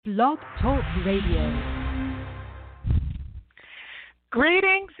Blog Talk Radio.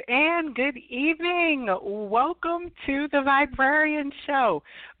 Greetings and good evening. Welcome to the Viberarian Show.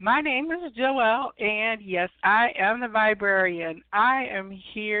 My name is Joelle, and yes, I am the Viberarian. I am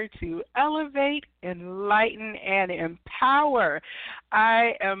here to elevate, enlighten, and empower.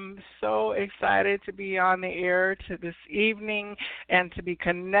 I am so excited to be on the air to this evening and to be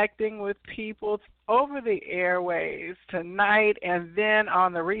connecting with people over the airways tonight and then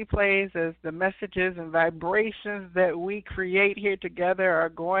on the replays as the messages and vibrations that we create here together are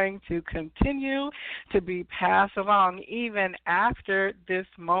going to continue to be passed along even after this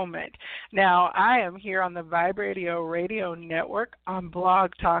moment. Now, I am here on the Vibradio Radio Network on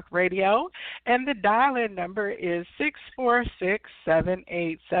Blog Talk Radio, and the dial-in number is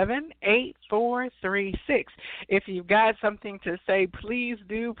 646-787-8436. If you've got something to say, please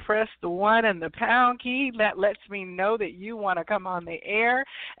do press the 1 and the pound key. That lets me know that you want to come on the air,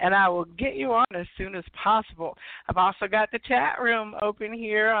 and I will get you on as soon as possible. I've also got the chat room open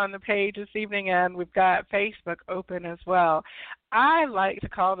here on the page this evening, and we've got Facebook open as well. I like to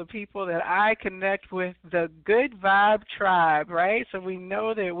call the people that I connect with the Good Vibe Tribe, right? So we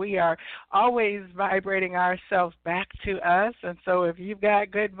know that we are always vibrating ourselves back to us, and so if you've got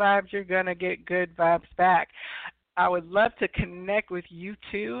good vibes, you're going to get good vibes back. I would love to connect with you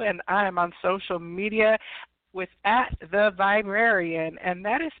too, and I am on social media with @the Viberarian, and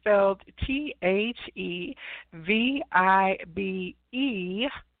that is spelled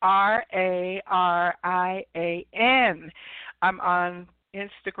TheViberarian. I'm on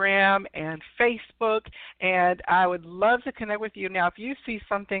Instagram and Facebook, and I would love to connect with you. Now, if you see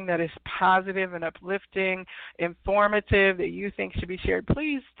something that is positive and uplifting, informative, that you think should be shared,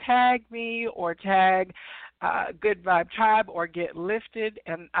 please tag me or tag Good Vibe Tribe or Get Lifted,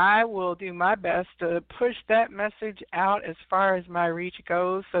 and I will do my best to push that message out as far as my reach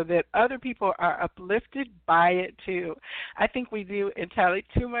goes so that other people are uplifted by it too. I think we do entirely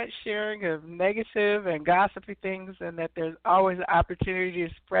too much sharing of negative and gossipy things, and that there's always an opportunity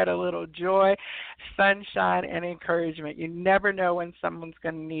to spread a little joy, sunshine, and encouragement. You never know when someone's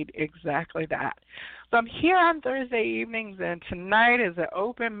going to need exactly that. So I'm here on Thursday evenings, and tonight is an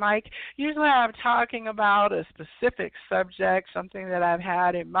open mic. Usually I'm talking about a specific subject, something that I've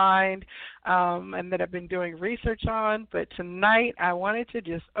had in mind and that I've been doing research on. But tonight I wanted to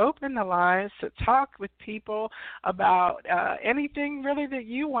just open the lines to talk with people about anything really that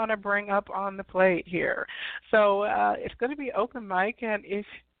you want to bring up on the plate here. So it's going to be open mic, and if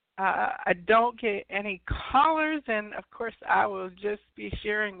I don't get any callers, and of course I will just be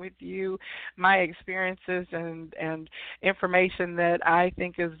sharing with you my experiences and information that I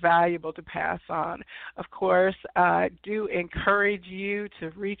think is valuable to pass on. Of course, I do encourage you to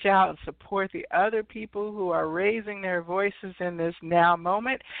reach out and support the other people who are raising their voices in this now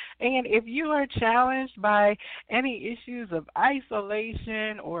moment. And if you are challenged by any issues of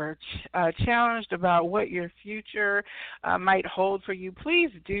isolation or challenged about what your future might hold for you,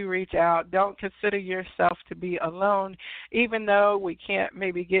 please do reach out. Don't consider yourself to be alone. Even though we can't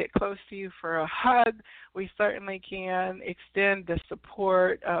maybe get close to you for a hug, we certainly can extend the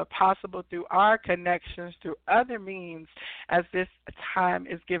support possible through our connections, through other means, as this time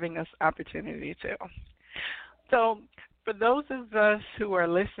is giving us opportunity to. So for those of us who are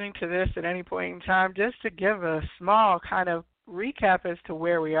listening to this at any point in time, just to give a small kind of recap as to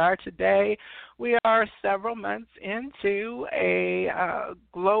where we are today, we are several months into a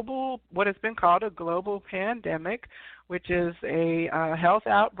global, what has been called a global pandemic, which is a health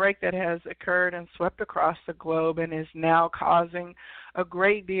outbreak that has occurred and swept across the globe and is now causing a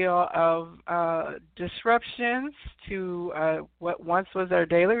great deal of disruptions to what once was our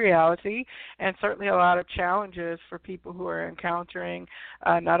daily reality, and certainly a lot of challenges for people who are encountering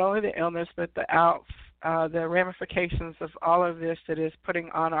not only the illness but the ramifications of all of this that is putting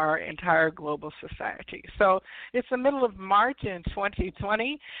on our entire global society. So it's the middle of March in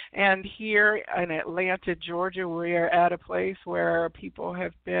 2020, and here in Atlanta, Georgia, we are at a place where people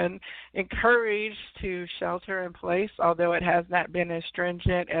have been encouraged to shelter in place, although it has not been as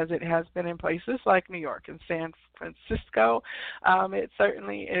stringent as it has been in places like New York and San Francisco. It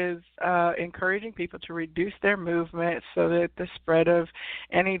certainly is encouraging people to reduce their movement so that the spread of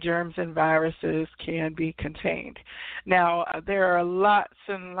any germs and viruses can be contained. Now, there are lots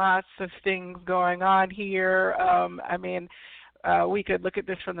and lots of things going on here. We could look at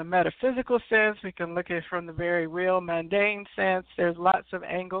this from the metaphysical sense. We can look at it from the very real, mundane sense. There's lots of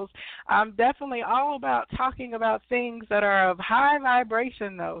angles. I'm definitely all about talking about things that are of high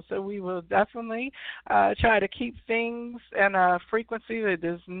vibration, though. So we will definitely try to keep things in a frequency that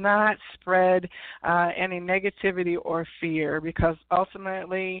does not spread any negativity or fear, because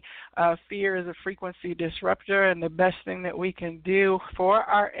ultimately fear is a frequency disruptor, and the best thing that we can do for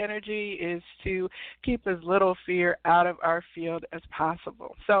our energy is to keep as little fear out of our field as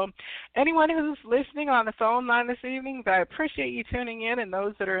possible. So anyone who's listening on the phone line this evening, I appreciate you tuning in, and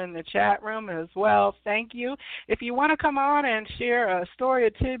those that are in the chat room as well, thank you. If you want to come on and share a story,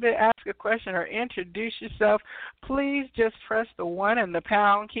 a tidbit, ask a question, or introduce yourself, please just press the 1 and the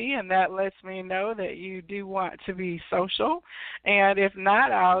pound key, and that lets me know that you do want to be social. And if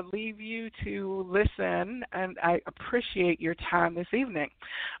not, I'll leave you to listen, and I appreciate your time this evening.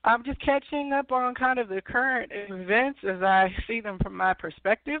 I'm just catching up on kind of the current events as I see them from my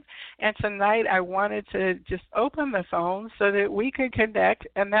perspective, and tonight I wanted to just open the phone so that we could connect,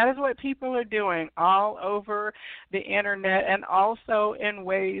 and that is what people are doing all over the internet and also in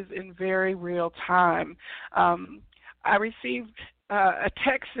ways in very real time. I received a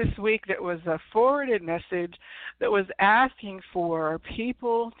text this week that was a forwarded message that was asking for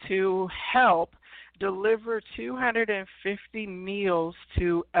people to help deliver 250 meals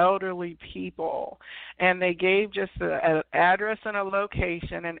to elderly people. And they gave just an address and a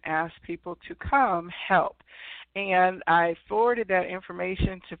location and asked people to come help. And I forwarded that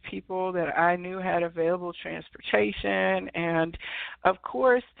information to people that I knew had available transportation. And, of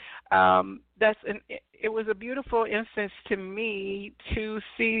course, it was a beautiful instance to me to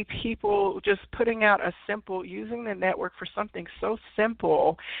see people just putting out using the network for something so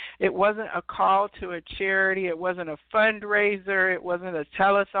simple. It wasn't a call to a charity. It wasn't a fundraiser. It wasn't a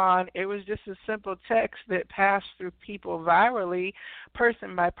telethon. It was just a simple text that passed through people virally,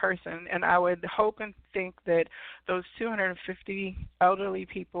 person by person. And I would hope and think that those 250 elderly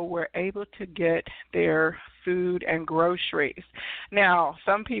people were able to get their food and groceries. Now,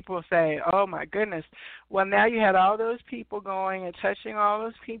 some people say, oh, my goodness, well, now you had all those people going and touching all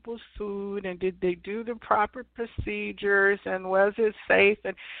those people's food, and did they do the proper procedures, and was it safe?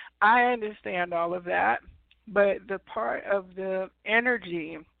 And I understand all of that, but the part of the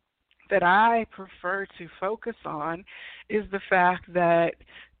energy that I prefer to focus on is the fact that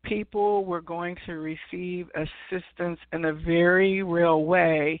people were going to receive assistance in a very real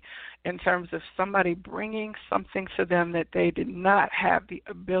way in terms of somebody bringing something to them that they did not have the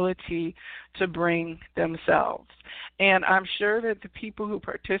ability to bring themselves. And I'm sure that the people who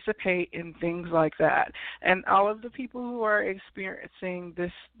participate in things like that, and all of the people who are experiencing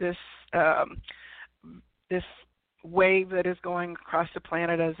this wave that is going across the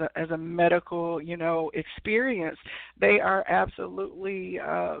planet as a medical, experience, they are absolutely,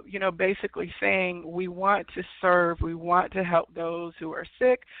 basically saying we want to serve, we want to help those who are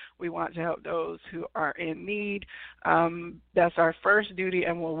sick, we want to help those who are in need. That's our first duty,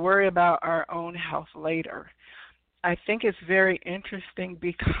 and we'll worry about our own health later. I think it's very interesting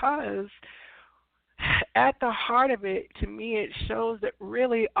because at the heart of it, to me, it shows that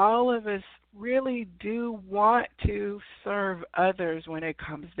really all of us really do want to serve others when it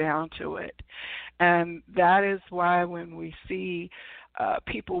comes down to it. And that is why when we see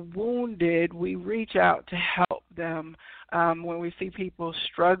people wounded, we reach out to help them. When we see people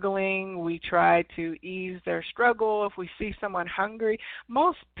struggling, we try to ease their struggle. If we see someone hungry,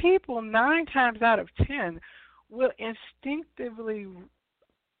 most people, 9 times out of 10, will instinctively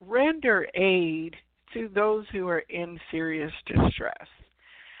render aid to those who are in serious distress.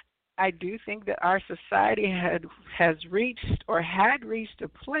 I do think that our society had reached a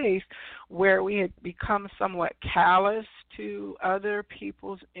place where we had become somewhat callous to other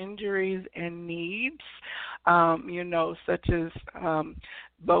people's injuries and needs, such as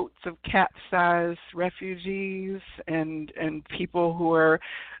boats of capsized refugees and people who are,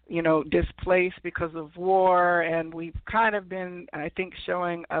 displaced because of war. And we've kind of been, I think,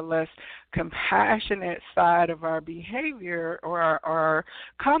 showing a less compassionate side of our behavior or our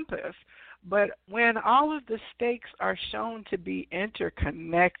compass. But when all of the stakes are shown to be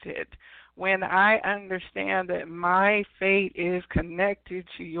interconnected, when I understand that my fate is connected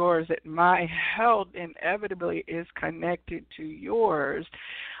to yours, that my health inevitably is connected to yours,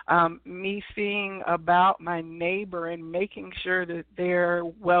 me seeing about my neighbor and making sure that their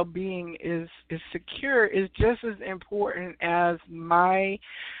well-being is secure is just as important as my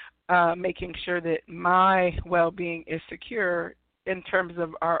making sure that my well-being is secure in terms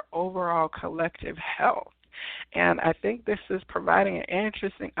of our overall collective health. And I think this is providing an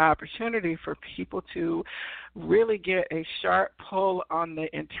interesting opportunity for people to really get a sharp pull on the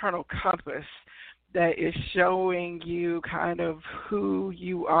internal compass that is showing you kind of who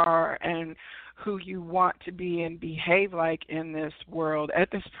you are and who you want to be and behave like in this world at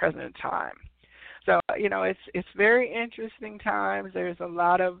this present time. So, it's very interesting times. There's a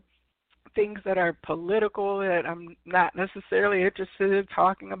lot of things that are political that I'm not necessarily interested in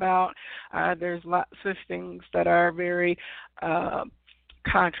talking about. There's lots of things that are very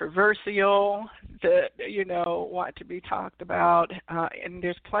controversial that want to be talked about, and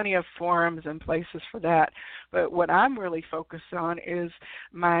there's plenty of forums and places for that. But what I'm really focused on is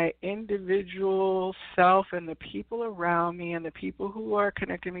my individual self and the people around me and the people who are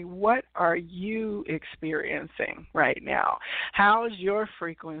connecting me. What are you experiencing right now? How's your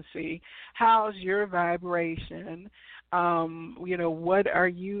frequency? How's your vibration? What are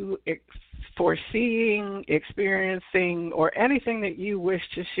you foreseeing, experiencing, or anything that you wish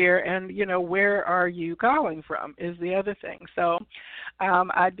to share? And, where are you calling from is the other thing. So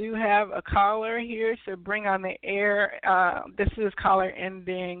I do have a caller here to bring on the air. This is caller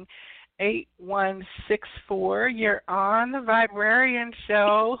ending 8164. You're on the Viberarian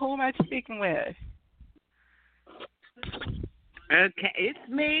show. Who am I speaking with? Okay, it's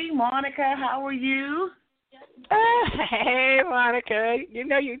me, Monica. How are you? Hey, Monica.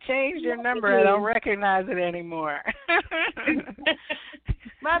 You changed your number. I don't recognize it anymore.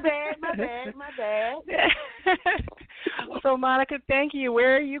 My bad. So, Monica, thank you.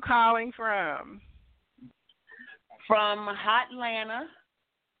 Where are you calling from? From Hot Atlanta,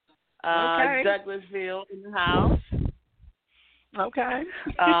 Okay. Douglasville in the house. Okay.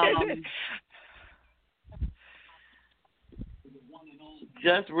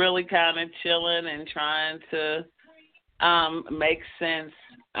 Just really kind of chilling and trying to make sense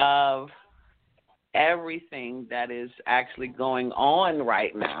of everything that is actually going on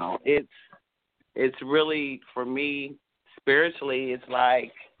right now. It's really, for me, spiritually, it's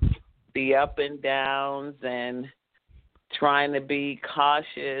like the up and downs and trying to be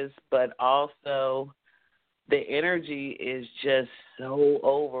cautious, but also the energy is just so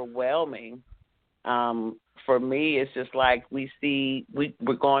overwhelming. For me, it's just like we're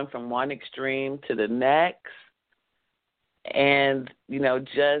going from one extreme to the next, and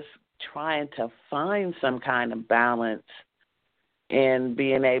just trying to find some kind of balance and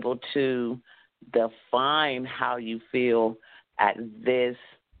being able to define how you feel at this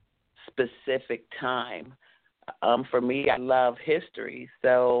specific time. For me, I love history,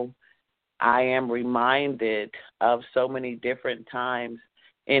 so I am reminded of so many different times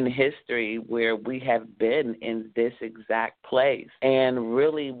in history where we have been in this exact place, and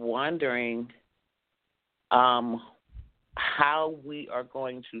really wondering how we are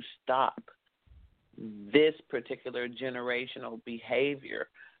going to stop this particular generational behavior.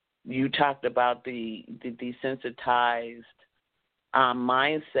 You talked about the desensitized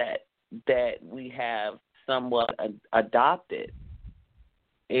mindset that we have somewhat adopted,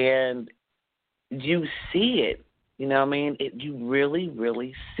 and you see it. You really,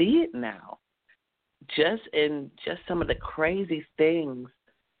 really see it now. Just some of the crazy things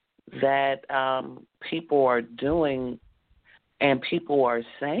that people are doing and people are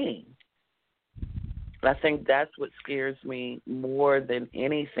saying. I think that's what scares me more than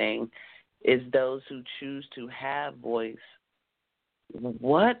anything, is those who choose to have voice.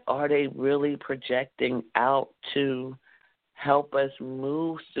 What are they really projecting out to help us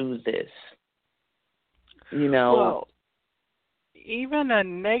move through this? Well, even a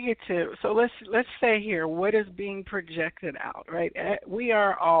negative. So let's say here, what is being projected out, right? We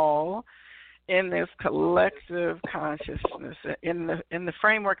are all in this collective consciousness, in the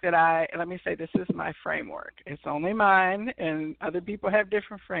framework that let me say, this is my framework. It's only mine, and other people have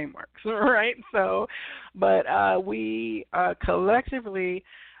different frameworks, right? So, but we collectively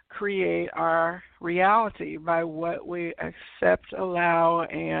create our reality by what we accept, allow,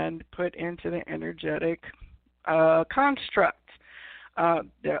 and put into the energetic construct.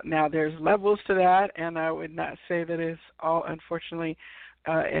 Now, there's levels to that, and I would not say that it's all, unfortunately,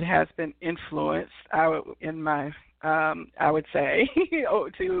 it has been influenced, I would say,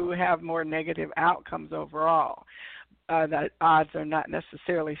 to have more negative outcomes overall. That odds are not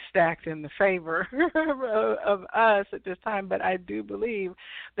necessarily stacked in the favor of us at this time, but I do believe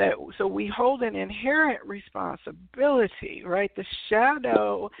that, so we hold an inherent responsibility, right? The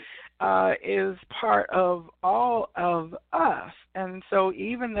shadow is part of all of us, and so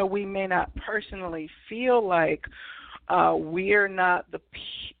even though we may not personally feel like we're not the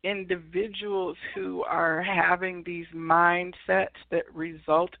individuals who are having these mindsets that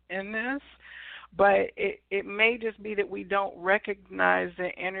result in this, But it may just be that we don't recognize the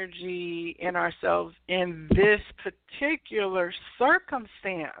energy in ourselves in this particular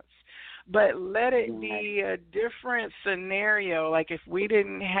circumstance. But let it be a different scenario. Like if we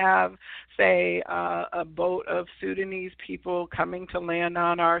didn't have, say, a boat of Sudanese people coming to land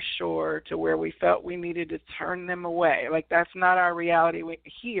on our shore to where we felt we needed to turn them away. Like that's not our reality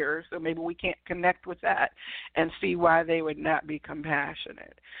here, so maybe we can't connect with that and see why they would not be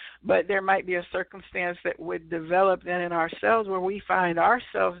compassionate. But there might be a circumstance that would develop then in ourselves where we find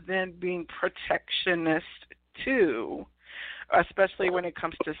ourselves then being protectionist too, especially when it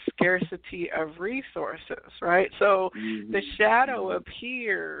comes to scarcity of resources, right? So the shadow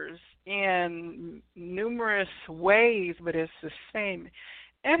appears in numerous ways, but it's the same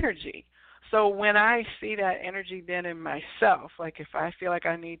energy. So when I see that energy then in myself, like if I feel like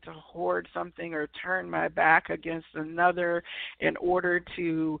I need to hoard something or turn my back against another in order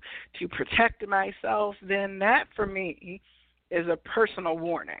to protect myself, then that for me is a personal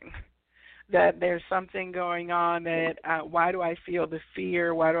warning that there's something going on that why do I feel the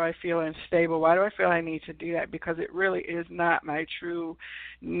fear? Why do I feel unstable? Why do I feel I need to do that? Because it really is not my true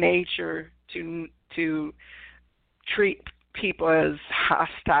nature to treat people as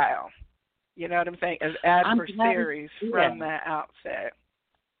hostile. You know what I'm saying? As adversaries from the outset.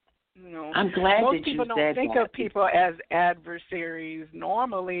 You know, I'm glad most that people you don't said think that. of people as adversaries.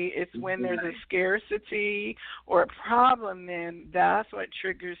 Normally, it's when there's a scarcity or a problem, then that's what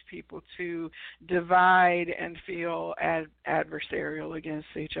triggers people to divide and feel adversarial against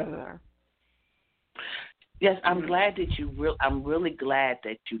each other. Yes, I'm glad that I'm really glad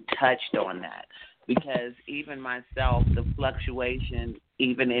that you touched on that, because even myself, the fluctuation,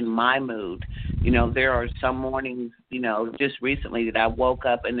 even in my mood, there are some mornings, just recently that I woke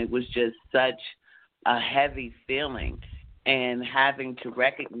up and it was just such a heavy feeling, and having to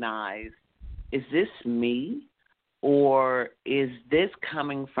recognize, is this me or is this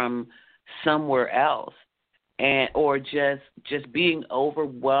coming from somewhere else, and or just being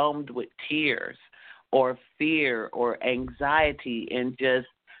overwhelmed with tears or fear or anxiety, and just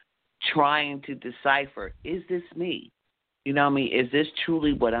trying to decipher, is this me? You know what I mean? Is this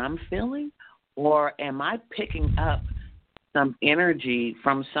truly what I'm feeling? Or am I picking up some energy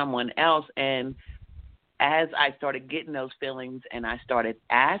from someone else? And as I started getting those feelings and I started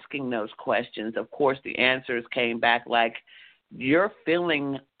asking those questions, of course the answers came back like, you're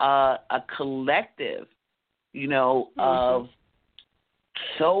feeling a collective, of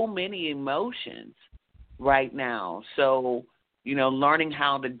so many emotions right now. So, learning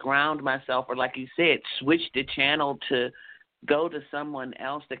how to ground myself, or like you said, switch the channel to go to someone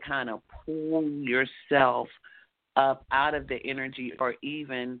else to kind of pull yourself up out of the energy, or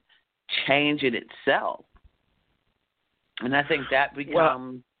even change it itself. And I think that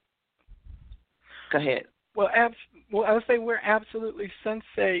becomes... Go ahead. Well, I would say we're absolutely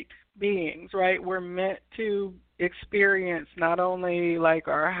sensate beings, right? We're meant to experience not only like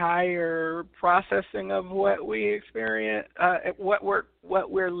our higher processing of what we experience, what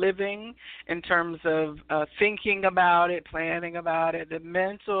we're living in terms of thinking about it, planning about it, the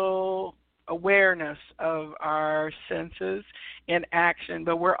mental awareness of our senses in action,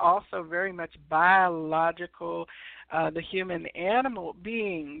 but we're also very much biological, the human animal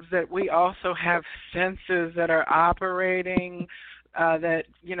beings, that we also have senses that are operating, that,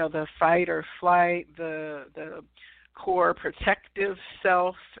 the fight or flight, the core protective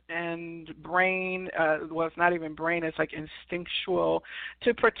self and brain, well, it's not even brain, it's like instinctual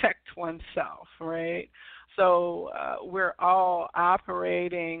to protect oneself, right? So we're all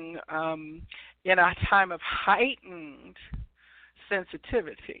operating in a time of heightened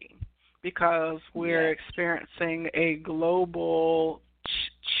sensitivity, because we're experiencing a global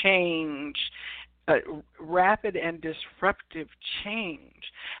change, a rapid and disruptive change.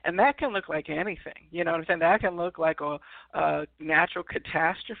 And that can look like anything. You know what I'm saying? That can look like a natural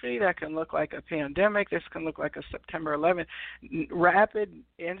catastrophe. That can look like a pandemic. This can look like a September 11th. Rapid,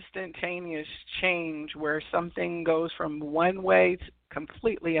 instantaneous change where something goes from one way to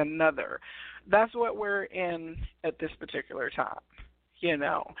completely another. That's what we're in at this particular time.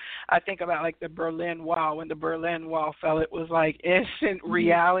 I think about like the Berlin Wall. When the Berlin Wall fell, it was like instant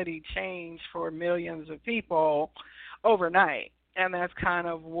reality change for millions of people overnight. And that's kind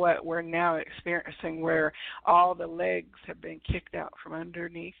of what we're now experiencing, where all the legs have been kicked out from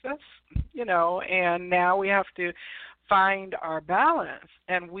underneath us, and now we have to find our balance.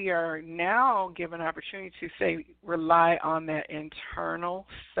 And we are now given an opportunity to, say, rely on that internal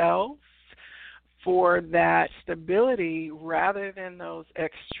self for that stability, rather than those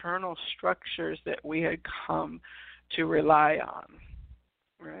external structures that we had come to rely on,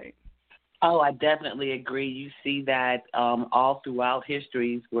 right? Oh, I definitely agree. You see that all throughout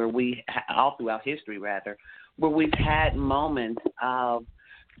history rather, where we've had moments of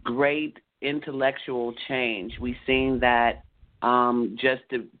great intellectual change. We've seen that just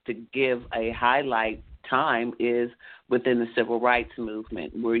to give a highlight time is within the civil rights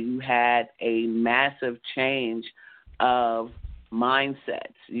movement, where you had a massive change of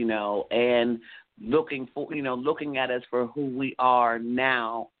mindsets, and looking at us for who we are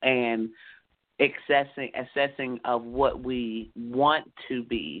now and assessing of what we want to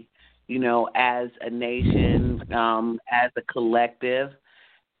be, as a nation, as a collective.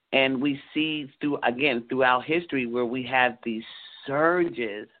 And we see throughout history where we have these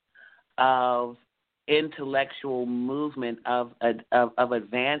surges of intellectual movement of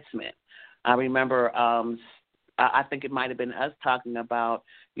advancement. I remember, I think it might have been us talking about,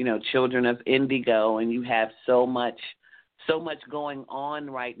 Children of Indigo, and you have so much going on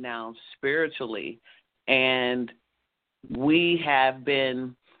right now spiritually, and we have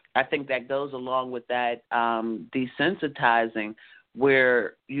been. I think that goes along with that desensitizing,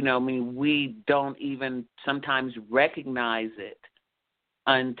 where we don't even sometimes recognize it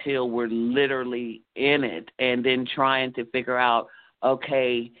until we're literally in it, and then trying to figure out,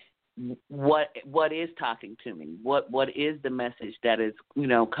 okay, what is talking to me? What is the message that is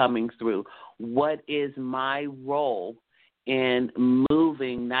coming through? What is my role in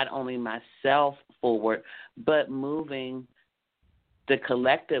moving not only myself forward, but moving the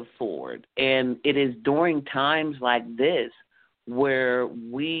collective forward? And it is during times like this where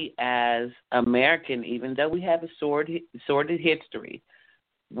we as American, even though we have a sordid history,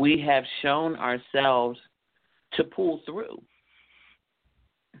 we have shown ourselves to pull through.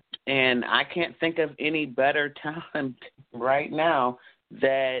 And I can't think of any better time right now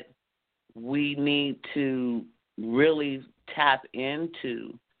that we need to really tap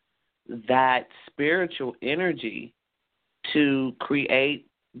into that spiritual energy to create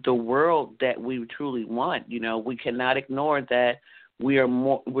the world that we truly want. We cannot ignore that we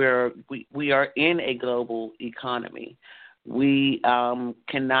are in a global economy. We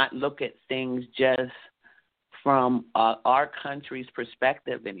cannot look at things just from our country's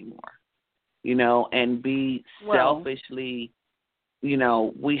perspective anymore, and be selfishly,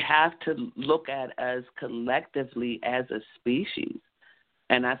 we have to look at us collectively as a species.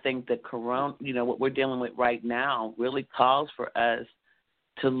 And I think the corona, what we're dealing with right now really calls for us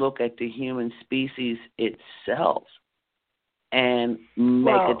to look at the human species itself and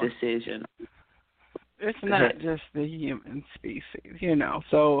make a decision. It's not just the human species,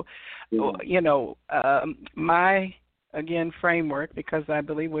 So, my, again, framework, because I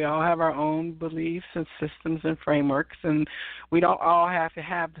believe we all have our own beliefs and systems and frameworks, and we don't all have to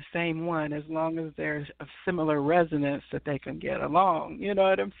have the same one as long as there's a similar resonance that they can get along. You know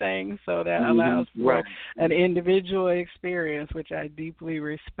what I'm saying? So that allows for an individual experience, which I deeply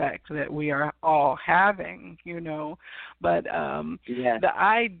respect that we are all having, But the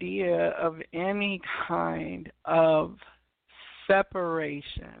idea of any kind of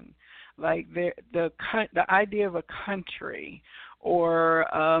separation, like the idea of a country or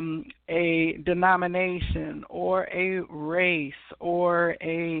a denomination or a race or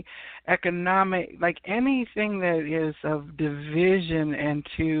a economic, like anything that is of division and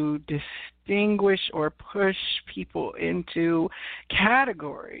to distinguish or push people into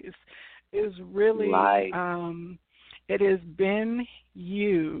categories is really, it has been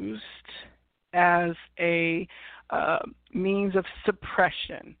used as a means of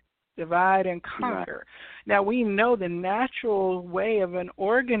suppression. Divide and conquer. Right. Now, we know the natural way of an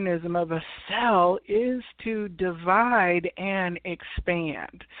organism, of a cell, is to divide and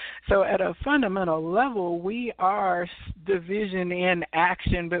expand. So at a fundamental level, we are division in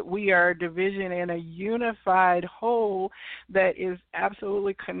action, but we are division in a unified whole that is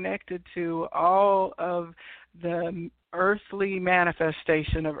absolutely connected to all of the earthly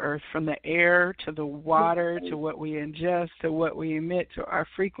manifestation of earth, from the air to the water to what we ingest to what we emit to our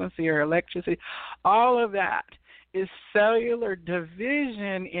frequency or electricity. All of that is cellular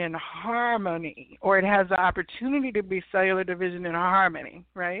division in harmony, or it has the opportunity to be cellular division in harmony,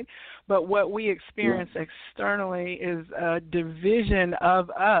 right? But what we experience externally is a division of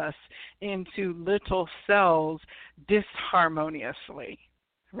us into little cells disharmoniously.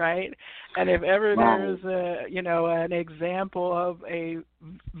 Right, and if ever there's an example of a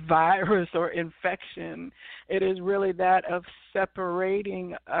virus or infection, it is really that of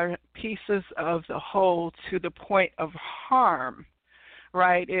separating pieces of the whole to the point of harm.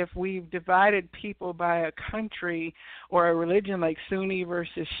 Right, if we've divided people by a country or a religion like Sunni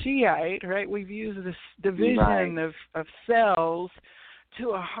versus Shiite, right, we've used this division of cells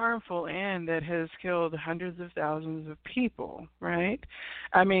to a harmful end that has killed hundreds of thousands of people, right?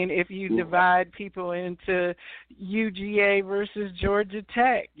 I mean, if you divide people into UGA versus Georgia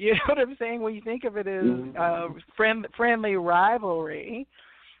Tech, you know what I'm saying? When you think of it as friendly rivalry,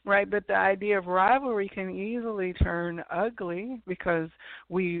 right? But the idea of rivalry can easily turn ugly because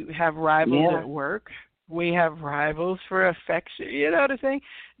we have rivals at work. We have rivals for affection. You know what I'm saying?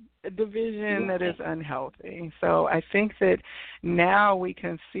 A division that is unhealthy. So I think that now we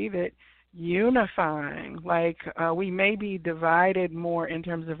can see that unifying, like we may be divided more in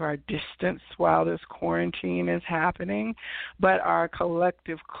terms of our distance while this quarantine is happening, but our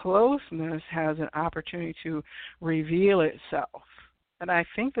collective closeness has an opportunity to reveal itself. And I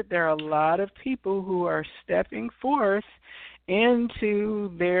think that there are a lot of people who are stepping forth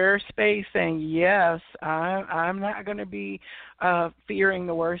into their space saying, yes, I'm not going to be fearing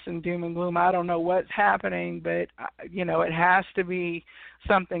the worst and doom and gloom. I don't know what's happening, but, it has to be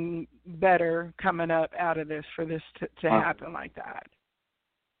something better coming up out of this for this to happen like that.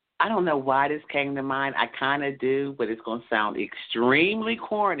 I don't know why this came to mind. I kind of do, but it's going to sound extremely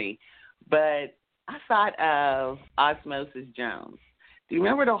corny. But I thought of Osmosis Jones. Do you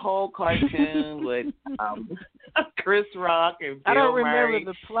remember the whole cartoon with Chris Rock and Bill Murray? I don't remember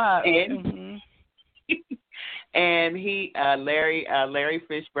the plot. And he, Larry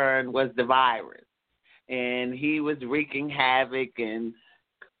Fishburne was the virus, and he was wreaking havoc. And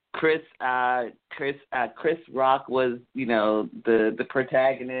Chris Rock was, the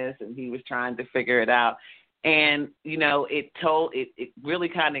protagonist, and he was trying to figure it out. And it really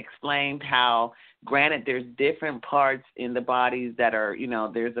kind of explained how, granted, there's different parts in the bodies that are,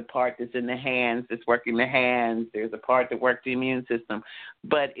 there's a part that's in the hands that's working the hands, there's a part that works the immune system,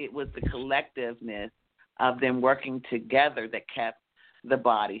 but it was the collectiveness of them working together that kept the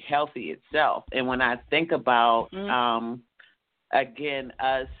body healthy itself. And when I think about, again,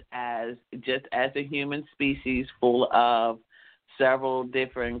 us as a human species full of several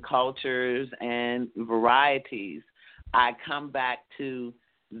different cultures and varieties, I come back to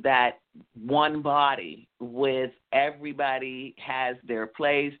that one body with everybody has their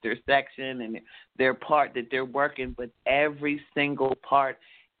place, their section, and their part that they're working, but every single part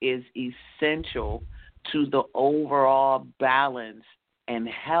is essential to the overall balance and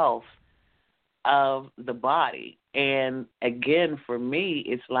health of the body. And again, for me,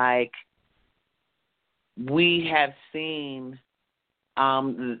 it's like we have seen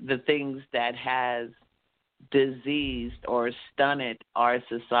the things that has diseased or stunted our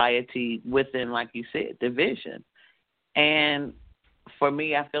society within, like you said, division. And for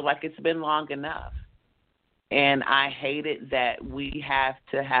me, I feel like it's been long enough. And I hate it that we have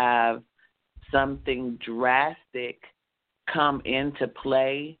to have something drastic come into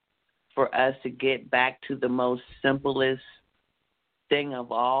play for us to get back to the most simplest thing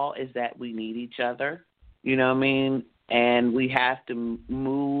of all, is that we need each other. You know what I mean? And we have to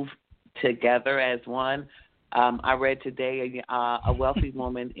move together as one. I read today a wealthy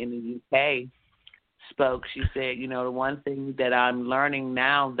woman in the UK spoke. She said, the one thing that I'm learning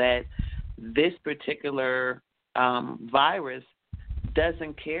now, that this particular virus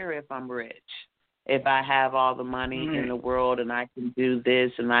doesn't care if I'm rich, if I have all the money in the world and I can do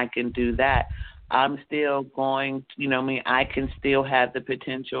this and I can do that. I'm still going, I can still have the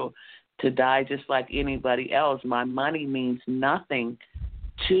potential to die just like anybody else. My money means nothing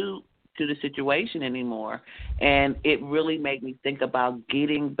to the situation anymore. And it really made me think about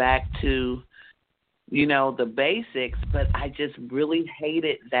getting back to, the basics, but I just really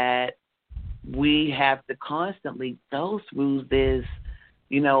hated that we have to constantly go through this,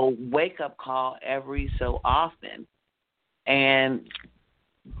 wake-up call every so often. And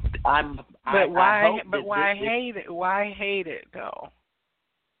why hate it? Why hate it, though?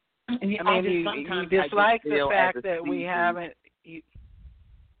 I mean, you dislike the fact that we haven't.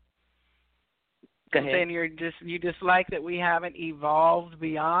 Go ahead. You dislike that we haven't evolved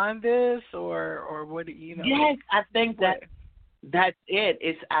beyond this, or what do you know? Yes, I think that's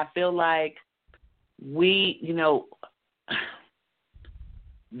it. I feel like we,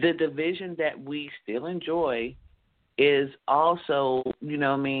 the division that we still enjoy is also,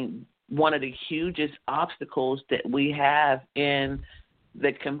 one of the hugest obstacles that we have in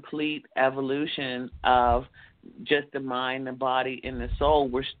the complete evolution of just the mind, the body, and the soul.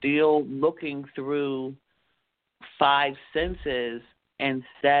 We're still looking through 5 senses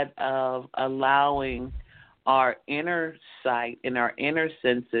instead of allowing our inner sight and our inner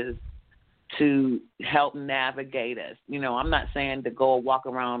senses to help navigate us. I'm not saying to go walk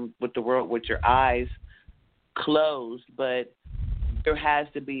around with the world with your eyes closed, but there has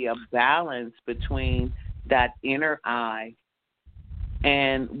to be a balance between that inner eye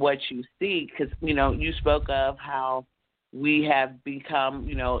and what you see, because, you spoke of how we have become,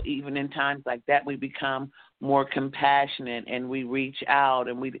 even in times like that, we become more compassionate and we reach out,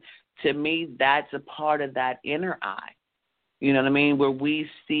 and to me, that's a part of that inner eye, you know what I mean, where we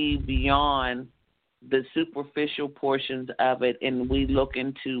see beyond the superficial portions of it, and we look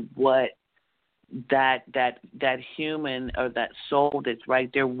into what that human or that soul that's right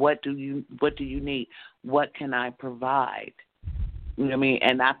there, what do you need? What can I provide? You know what I mean?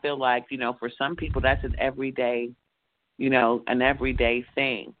 And I feel like, for some people that's an everyday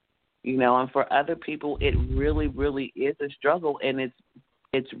thing. And for other people it really, really is a struggle, and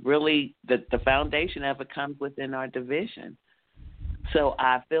it's really the foundation of it comes within our division. So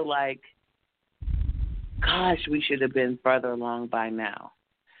I feel like, gosh, we should have been further along by now.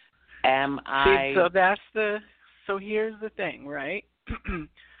 So here's the thing, right?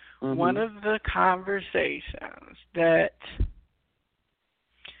 Mm-hmm. One of the conversations that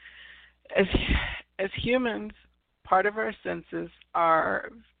as humans, part of our senses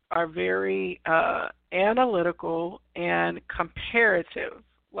are very analytical and comparative.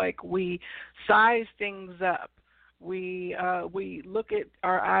 Like, we size things up. We look at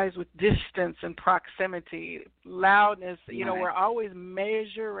our eyes with distance and proximity, loudness. Right. We're always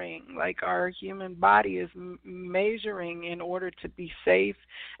measuring, like our human body is measuring in order to be safe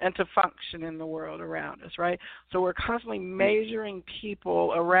and to function in the world around us, right? So we're constantly measuring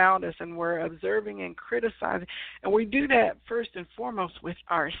people around us, and we're observing and criticizing. And we do that first and foremost with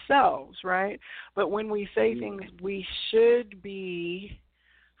ourselves, right? But when we say things, we should be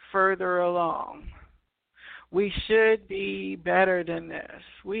further along. We should be better than this.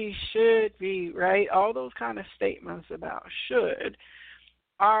 We should be, right? All those kind of statements about should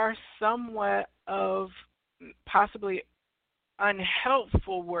are somewhat of possibly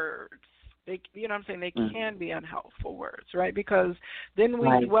unhelpful words. They can be unhelpful words, right? Because then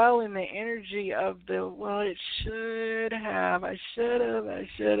we dwell in the energy of it should have, I should have,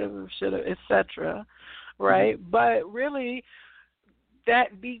 etc., right? Mm-hmm. But really,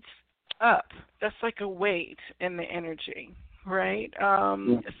 that beats up. That's like a weight in the energy, right?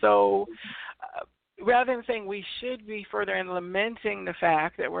 So rather than saying we should be further and lamenting the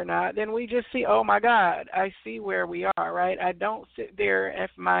fact that we're not, then we just see, oh my God, I see where we are, right? I don't sit there if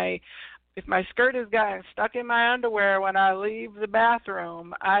my skirt has gotten stuck in my underwear when I leave the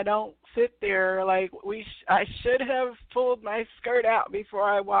bathroom. I don't sit there like I should have pulled my skirt out before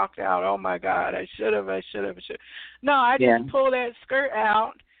I walked out. Oh my God, I should have. No, I just pull that skirt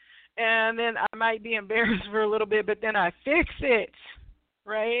out. And then I might be embarrassed for a little bit, but then I fix it,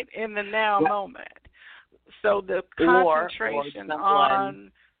 right, in the now moment. So the concentration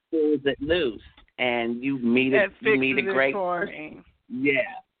on pulls it loose, and you meet a great person.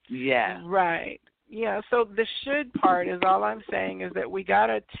 Yeah. Right. Yeah, so the should part is all I'm saying is that we got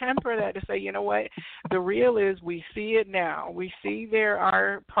to temper that to say, you know what, the real is we see it now. We see there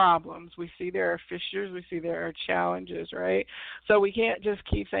are problems. We see there are fissures. We see there are challenges, right? So we can't just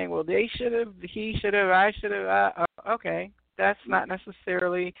keep saying, well, they should have, he should have, I should have. Okay, that's not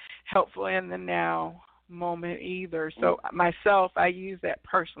necessarily helpful in the now moment either. So myself, I use that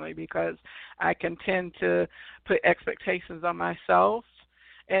personally because I can tend to put expectations on myself.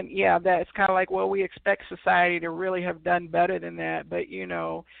 And, yeah, that's kind of like, well, we expect society to really have done better than that. But,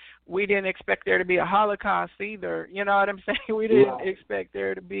 we didn't expect there to be a Holocaust either. You know what I'm saying? We didn't expect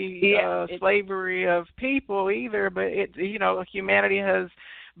there to be slavery of people either. But, humanity has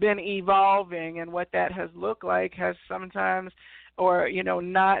been evolving. And what that has looked like has sometimes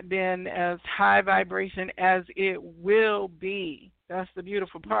not been as high vibration as it will be. That's the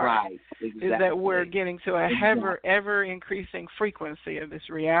beautiful part, right, exactly. Is that we're getting to a ever-increasing frequency of this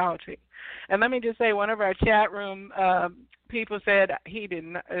reality. And let me just say, one of our chat room people said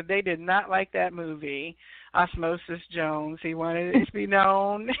they did not like that movie, Osmosis Jones. He wanted it to be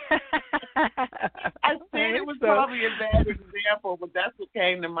known. I said it was probably a bad example, but that's what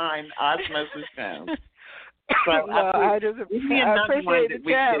came to mind, Osmosis Jones. So I appreciate the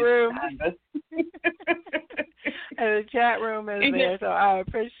chat room. And the chat room is there, so I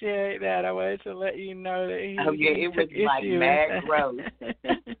appreciate that. I wanted to let you know that he it was like mad gross.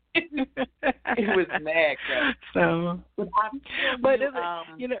 It was mad gross. So,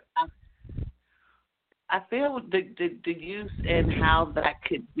 I feel the use and how that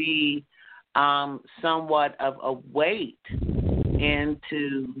could be somewhat of a weight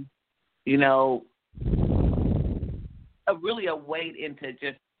into, really a weight into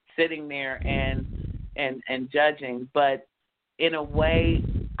just sitting there and judging. But in a way,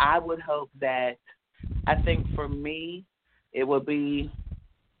 I would hope that, I think for me, it would be,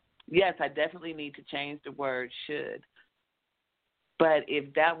 yes, I definitely need to change the word should. But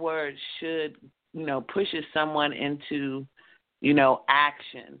if that word should, pushes someone into,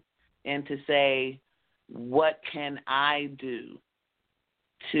 action, and to say, what can I do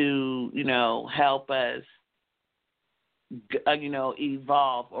to, help us,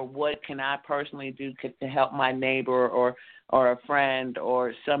 evolve, or what can I personally do to help my neighbor or a friend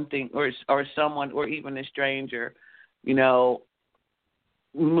or something or someone or even a stranger,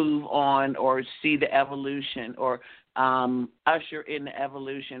 move on or see the evolution or usher in the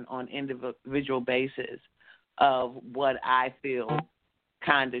evolution on individual basis of what I feel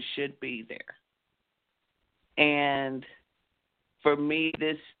kind of should be there. And for me,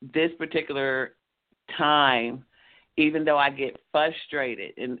 this particular time, even though I get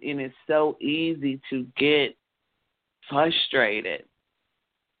frustrated, and it's so easy to get frustrated,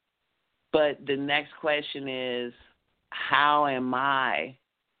 but the next question is, how am I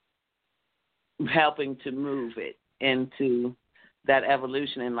helping to move it into that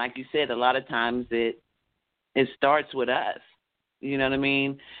evolution? And like you said, a lot of times it starts with us. You know what I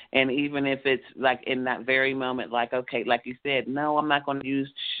mean? And even if it's like in that very moment, like, okay, like you said, no, I'm not going to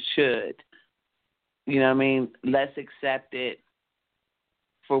use should. You know what I mean? Let's accept it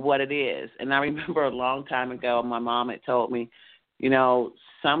for what it is. And I remember a long time ago, my mom had told me,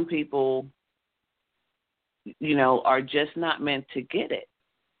 some people, are just not meant to get it.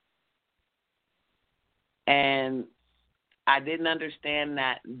 And I didn't understand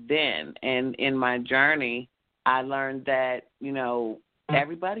that then. And in my journey, I learned that,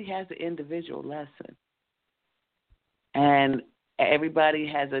 everybody has an individual lesson. And everybody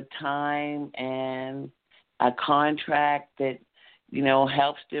has a time and a contract that,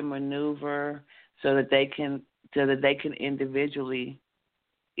 helps them maneuver so that they can individually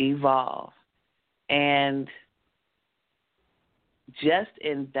evolve. And just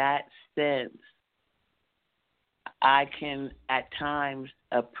in that sense, I can at times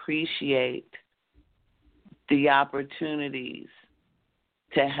appreciate the opportunities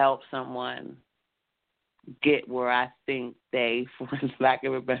to help someone get where I think they, for lack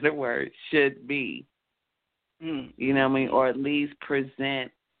of a better word, should be. You know what I mean? Or at least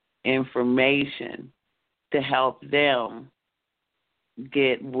present information to help them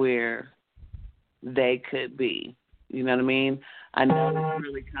get where they could be. You know what I mean? I know this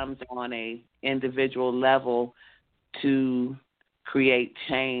really comes on a individual level to create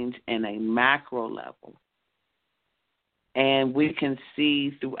change in a macro level. And we can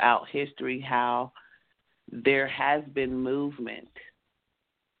see throughout history how there has been movement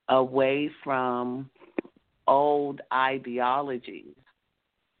away from old ideologies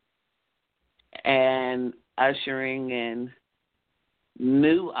and ushering in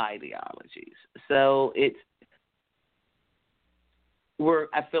new ideologies. So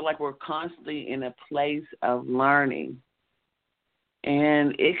I feel like we're constantly in a place of learning,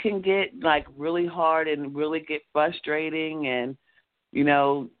 and it can get like really hard and really get frustrating. And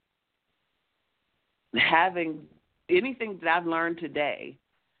having anything that I've learned today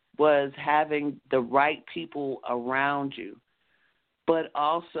was having the right people around you, but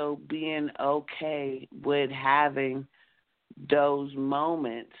also being okay with having those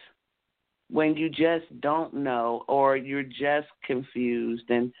moments when you just don't know or you're just confused,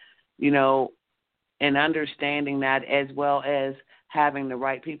 and and understanding that, as well as having the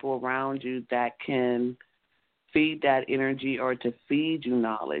right people around you that can feed that energy or to feed you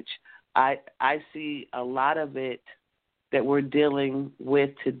knowledge. I see a lot of it that we're dealing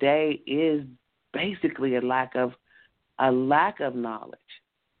with today is basically a lack of knowledge.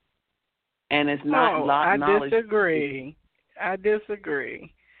 And it's not knowledge. I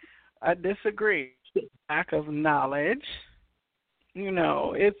disagree. Lack of knowledge.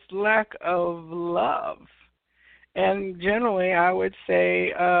 It's lack of love. And generally, I would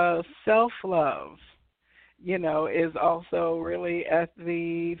say self-love, is also really at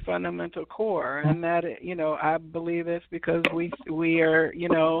the fundamental core. And that, I believe it's because we are,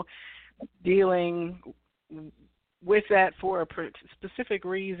 dealing with that for a specific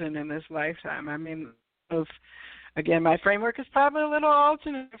reason in this lifetime. I mean, again, my framework is probably a little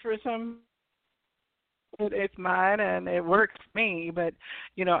alternate for some. It's mine, and it works for me. But,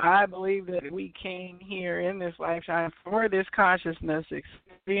 I believe that we came here in this lifetime for this consciousness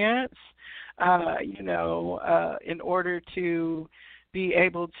experience, in order to be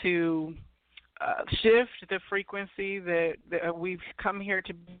able to shift the frequency that we've come here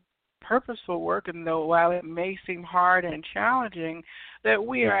to be purposeful work. And though while it may seem hard and challenging, that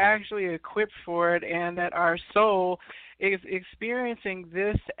we are actually equipped for it, and that our soul is experiencing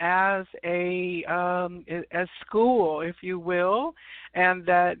this as a school, if you will, and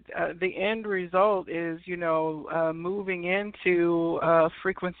that the end result is, moving into a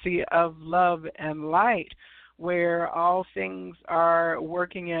frequency of love and light, where all things are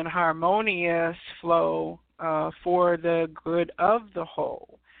working in harmonious flow for the good of the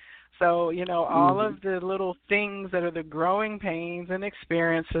whole. So, all Mhm. of the little things that are the growing pains and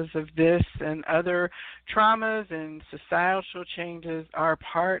experiences of this and other traumas and societal changes are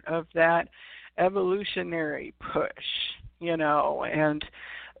part of that evolutionary push, and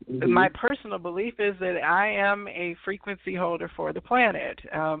my Mhm. personal belief is that I am a frequency holder for the planet.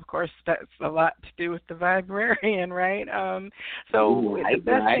 Of course, that's a lot to do with the Viberarian, right? So the Right.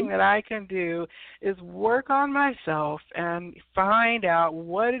 best thing Right. that I can do is work on myself and find out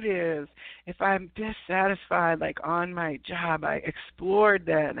what it is. If I'm dissatisfied, like on my job, I explored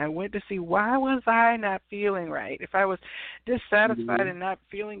that and I went to see why was I not feeling right. If I was dissatisfied Mhm. and not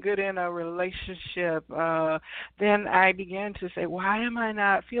feeling good in a relationship, then I began to say, why am I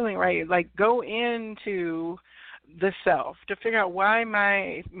not feeling right? Like go into the self to figure out why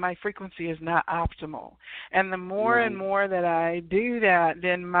my frequency is not optimal. And the more and Right. more that I do that,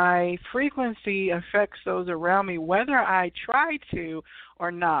 then my frequency affects those around me whether I try to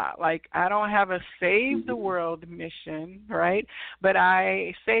or not. Like I don't have a save the Mhm. world mission, right? But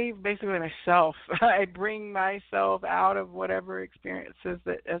I save basically myself. I bring myself out of whatever experiences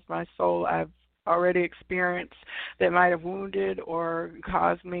that as my soul I've already experienced that might have wounded or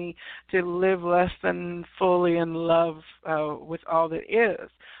caused me to live less than fully in love with all that is.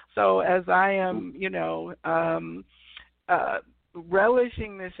 So as I am, uh,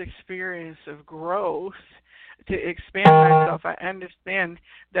 relishing this experience of growth to expand myself, I understand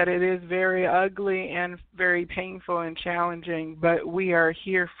that it is very ugly and very painful and challenging, but we are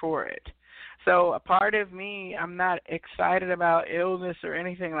here for it. So a part of me, I'm not excited about illness or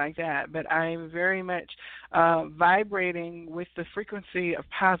anything like that, but I'm very much vibrating with the frequency of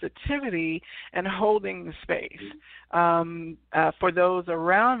positivity and holding the space for those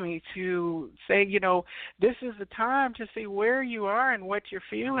around me to say, this is the time to see where you are and what you're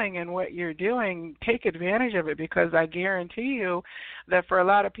feeling and what you're doing. Take advantage of it, because I guarantee you that for a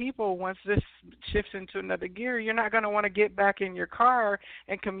lot of people, once this shifts into another gear, you're not going to want to get back in your car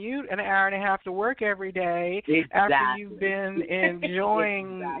and commute an hour and a half to work every day after you've Exactly. been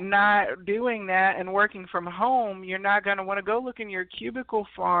enjoying Exactly. not doing that and working from home. You're not going to want to go look in your cubicle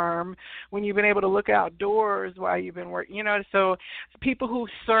farm when you've been able to look outdoors while you've been working. So people who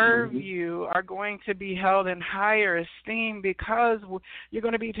serve Mhm. you are going to be held in higher esteem because you're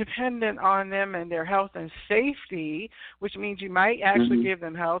going to be dependent on them and their health and safety, which means you might actually Mhm. give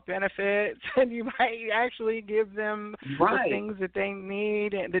them health benefits and you might actually give them the Right. things that they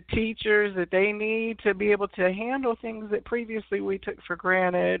need and the teachers that they need to be able to handle things that previously we took for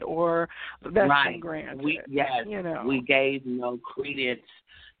granted or less than Right. granted. Yes, we gave no credence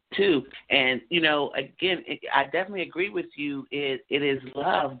to, and again, I definitely agree with you. It is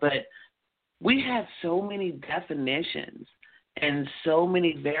love, but we have so many definitions and so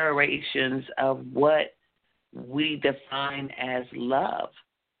many variations of what we define as love.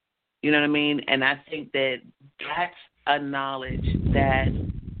 You know what I mean? And I think that that's a knowledge that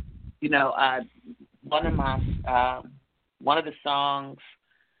one of my one of the songs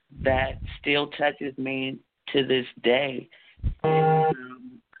that still touches me to this day is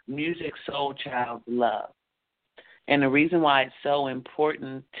Music Soul Child Love. And the reason why it's so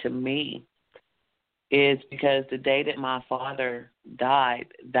important to me is because the day that my father died,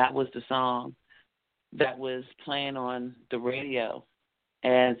 that was the song that was playing on the radio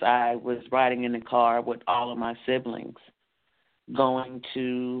as I was riding in the car with all of my siblings, going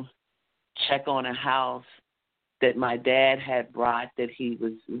to check on a house that my dad had brought that he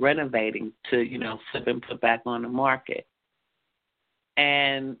was renovating to, flip and put back on the market.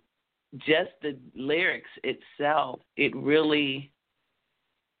 And just the lyrics itself, it really,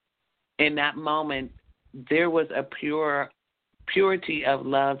 in that moment, there was a purity of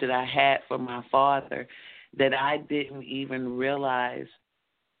love that I had for my father that I didn't even realize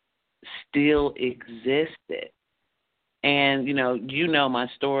still existed. And, my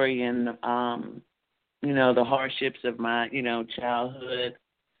story and, the hardships of my, childhood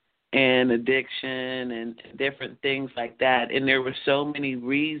and addiction and different things like that. And there were so many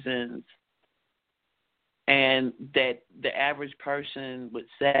reasons, and that the average person would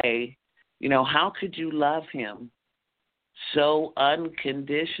say, how could you love him so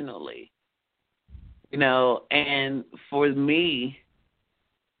unconditionally? And for me,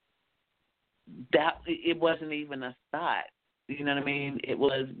 that it wasn't even a thought. You know what I mean? It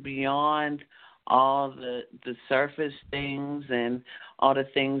was beyond all the surface things and all the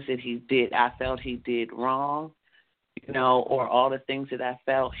things that he did. I felt he did wrong. or all the things that I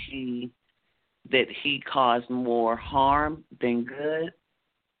felt that he caused more harm than good.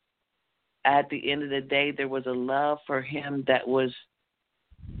 At the end of the day, there was a love for him that was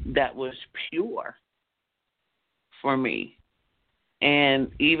pure for me.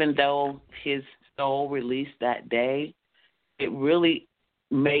 And even though his soul released that day, it really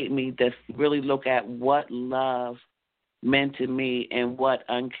made me really look at what love meant to me and what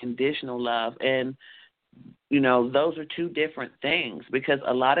unconditional love. And, those are two different things, because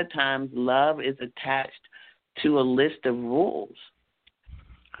a lot of times love is attached to a list of rules.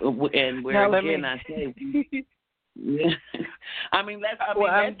 And I say, yeah.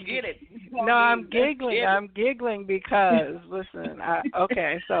 Let's get it. I'm giggling. I'm giggling because, listen,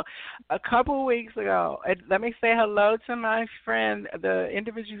 so a couple of weeks ago, let me say hello to my friend. The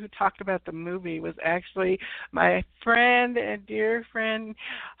individual who talked about the movie was actually my friend and dear friend,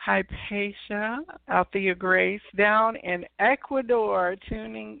 Hypatia Althea Grace, down in Ecuador,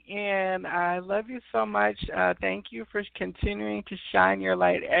 tuning in. I love you so much. Thank you for continuing to shine your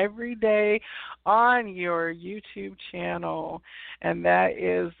light every day on your YouTube channel, and that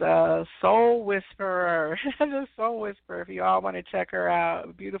is Soul Whisperer. The Soul Whisperer, if you all want to check her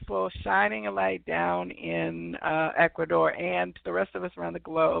out. Beautiful, shining a light down in Ecuador and to the rest of us around the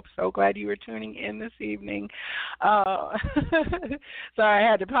globe. So glad you were tuning in this evening. So I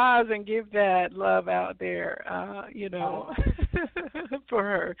had to pause and give that love out there, for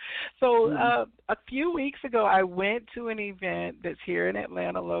her. So a few weeks ago, I went to an event that's here in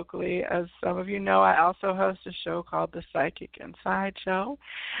Atlanta locally. As some of you know, I also host a show called The Psychic Inside Show.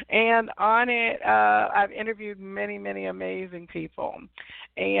 And on it, I've interviewed many, many amazing people.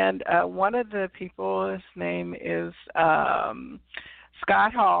 And one of the people, his name is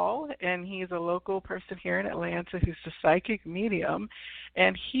Scott Hall, and he's a local person here in Atlanta who's a psychic medium.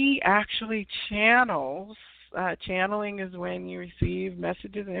 And he actually channels. Channeling is when you receive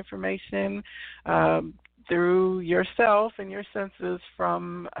messages and information through yourself and your senses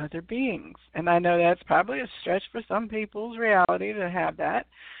from other beings. And I know that's probably a stretch for some people's reality to have that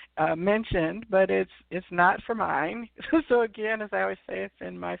mentioned, but it's not for mine. So again, as I always say, it's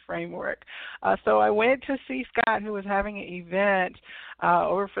in my framework. So I went to see Scott, who was having an event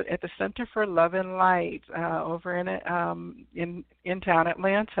at the Center for Love and Light over in town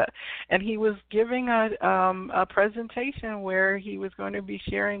Atlanta, and he was giving a presentation where he was going to be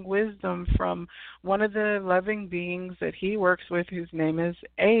sharing wisdom from one of the loving beings that he works with, whose name is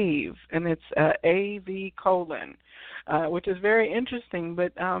Ave, and it's AV colon. Which is very interesting,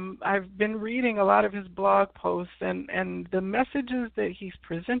 but I've been reading a lot of his blog posts, and the messages that he's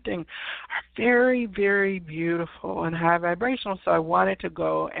presenting are very, very beautiful and high vibrational, so I wanted to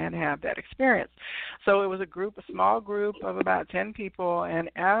go and have that experience. So it was a small group of about 10 people, and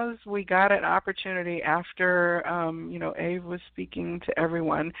as we got an opportunity after, Ave was speaking to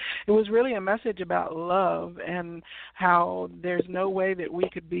everyone, it was really a message about love and how there's no way that we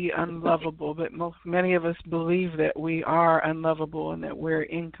could be unlovable, but many of us believe that we are unlovable and that we're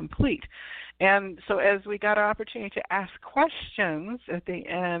incomplete. And so as we got an opportunity to ask questions at the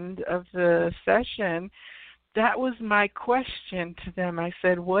end of the session, that was my question to them. I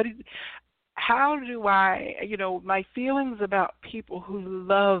said, how do I, my feelings about people who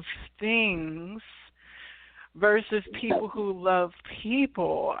love things versus people who love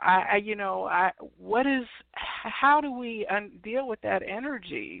people, how do we deal with that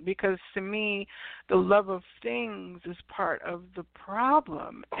energy? Because to me, the love of things is part of the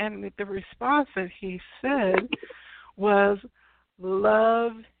problem. And the response that he said was,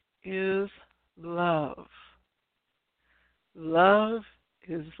 love is love. Love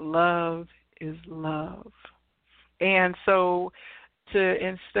is love is love. And so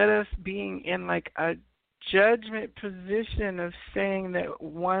instead of being in like a judgment position of saying that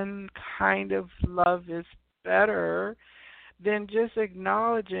one kind of love is better, then just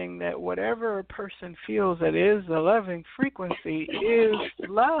acknowledging that whatever a person feels that is the loving frequency is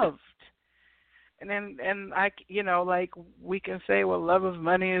loved. And we can say, well, love of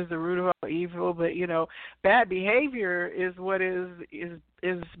money is the root of all evil, but bad behavior is what is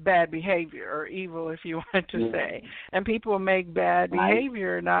bad behavior, or evil, if you want to say. And people make bad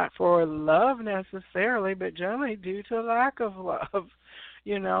behavior not for love necessarily, but generally due to lack of love.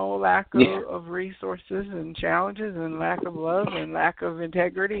 Lack of resources and challenges, and lack of love and lack of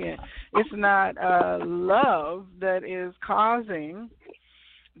integrity. And it's not love that is causing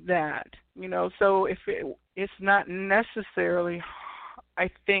that, so if it's not necessarily, I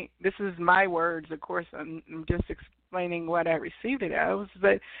think, this is my words, of course, I'm just explaining what I received it as,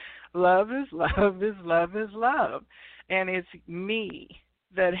 but love is love is love is love. And it's me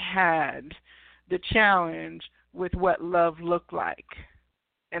that had the challenge with what love looked like.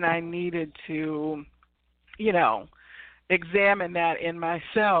 And I needed to, you know, examine that in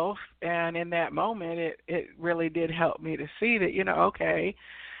myself. And in that moment, it really did help me to see that, you know, okay,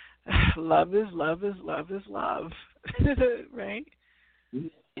 love is love is love is love, right?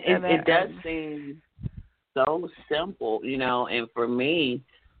 It does seem so simple, you know, and for me,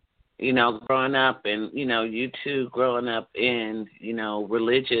 you know, growing up and, you know, you too growing up in, you know,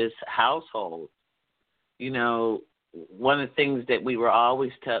 religious households, you know, one of the things that we were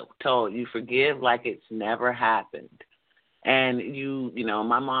always told, you forgive like it's never happened. And you know,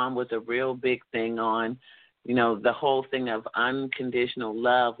 my mom was a real big thing on, you know, the whole thing of unconditional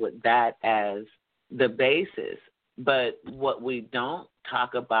love with that as the basis. But what we don't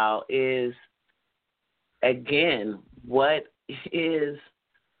talk about is, again, what is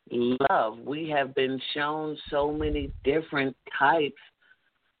love? We have been shown so many different types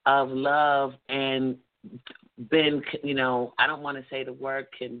of love and been, you know, I don't want to say the word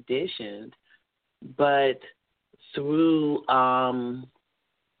conditioned, but through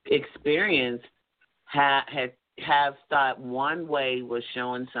experience have thought one way was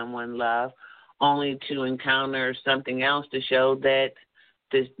showing someone love, only to encounter something else to show that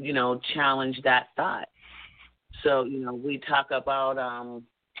this, you know, challenge that thought. So, you know, we talk about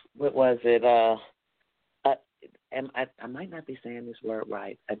what was it? I might not be saying this word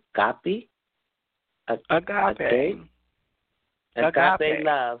right. Agape. Agape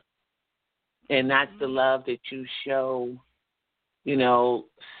love, and that's the love that you show, you know,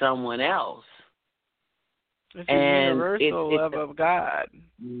 someone else. It's the universal love of God.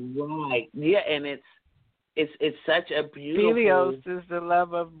 Right. Yeah, and it's such a beautiful. Philios is the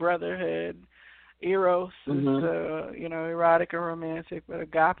love of brotherhood. Eros is the, you know, erotic or romantic, but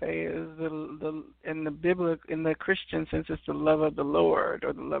agape is the in the in the Christian sense, it's the love of the Lord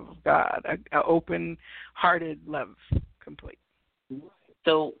or the love of God, a open-hearted love, complete.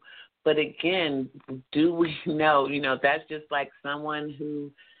 So, but again, do we know? You know, that's just like someone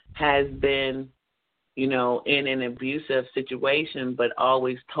who has been, you know, in an abusive situation, but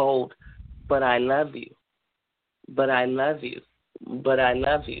always told, "But I love you, but I love you, but I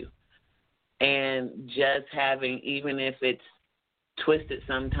love you." And just having, even if it's twisted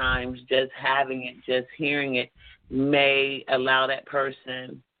sometimes, just having it, just hearing it may allow that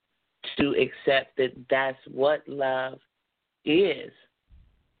person to accept that that's what love is.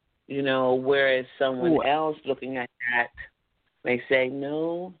 You know, whereas someone else looking at that may say,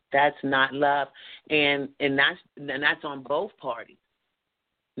 no, that's not love. And that's on both parties.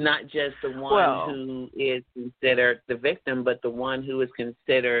 Not just the one who is considered the victim, but the one who is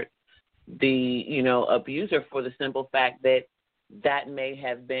considered the, you know, abuser, for the simple fact that that may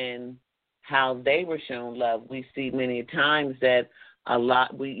have been how they were shown love. We see many times that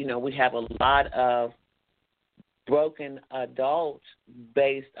we have a lot of broken adults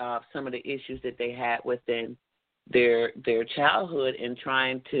based off some of the issues that they had within their childhood, and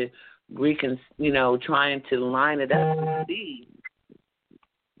trying to trying to line it up to see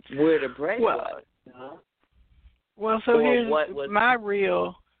where the break was. You know? Well, so here's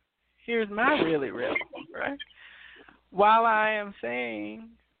my really real, right? While I am saying,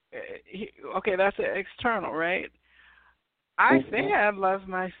 okay, that's external, right? I say I love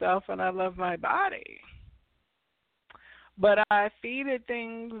myself and I love my body. But I feed it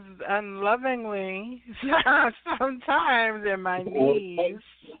things unlovingly sometimes, and my knees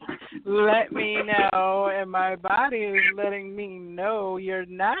let me know, and my body is letting me know you're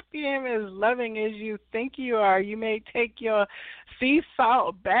not being as loving as you think you are. You may take your sea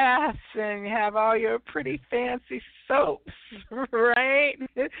salt baths and have all your pretty fancy soaps, right?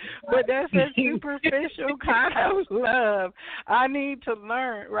 But that's a superficial kind of love. I need to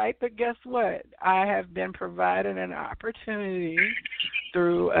learn, right? But guess what? I have been provided an opportunity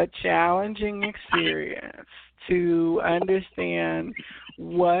through a challenging experience to understand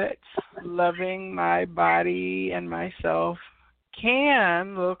what loving my body and myself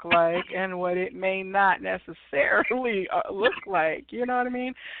can look like and what it may not necessarily look like. You know what I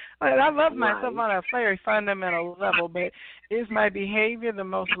mean? Like, I love myself on a very fundamental level, but is my behavior the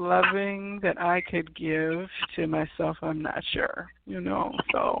most loving that I could give to myself? I'm not sure, you know.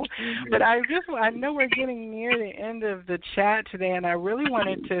 So, but I know we're getting near the end of the chat today, and I really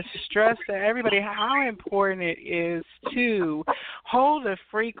wanted to stress to everybody how important it is to hold a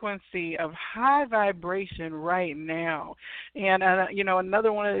frequency of high vibration right now. And, you know,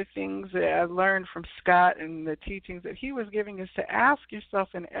 another one of the things that I learned from Scott and the teachings that he was giving is to ask yourself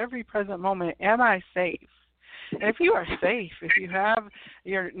in every present moment, am I safe? And if you are safe, if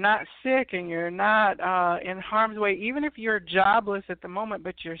you're not sick and you're not in harm's way, even if you're jobless at the moment,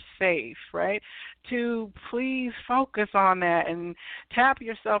 but you're safe, right? To please focus on that and tap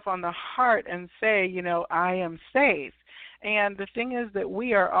yourself on the heart and say, I am safe. And the thing is that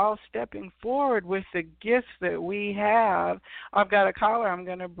we are all stepping forward with the gifts that we have. I've got a caller I'm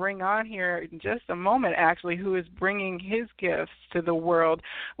going to bring on here in just a moment, actually, who is bringing his gifts to the world.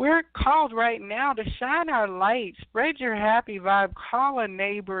 We're called right now to shine our light, spread your happy vibe, call a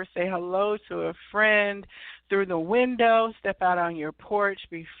neighbor, say hello to a friend through the window, step out on your porch,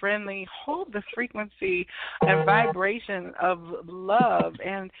 be friendly, hold the frequency and vibration of love,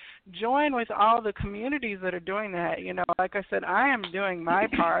 and join with all the communities that are doing that. Like I said, I am doing my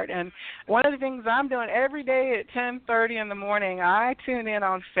part, and one of the things I'm doing every day at 10:30 in the morning, I tune in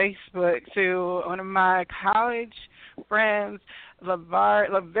on Facebook to one of my college friends,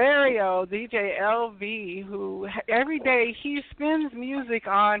 Viberarian, DJ LV, who every day he spins music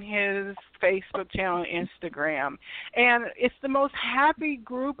on his Facebook channel and Instagram. And it's the most happy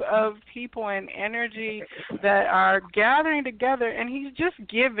group of people and energy that are gathering together, and he's just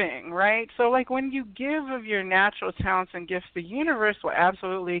giving, right? So like when you give of your natural talents and gifts, the universe will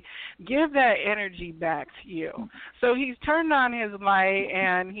absolutely give that energy back to you. So he's turned on his light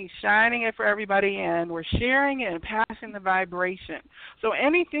and he's shining it for everybody, and we're sharing it and passing the vibration. So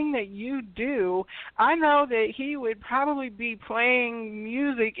anything that you do, I know that he would probably be playing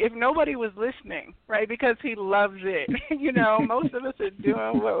music if nobody was listening, right? Because he loves it. Most of us are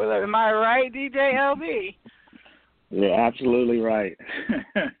doing what we love. Am I right, DJ LB? You're absolutely right.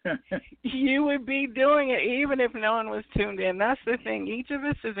 You would be doing it even if no one was tuned in. That's the thing. Each of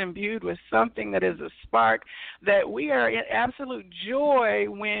us is imbued with something that is a spark, that we are in absolute joy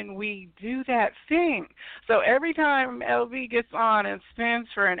when we do that thing. So every time LV gets on and spins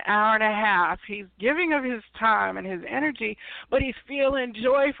for an hour and a half, he's giving of his time and his energy, but he's feeling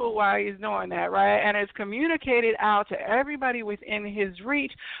joyful while he's doing that, right? And it's communicated out to everybody within his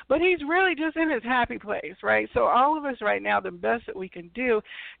reach, but he's really just in his happy place, right? So all of us right now, the best that we can do,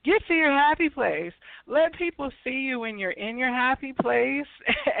 get to your happy place. Let people see you when you're in your happy place,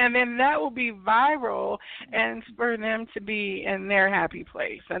 and then that will be viral and spur them to be in their happy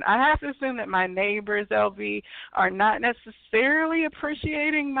place. And I have to assume that my neighbors, LV, are not necessarily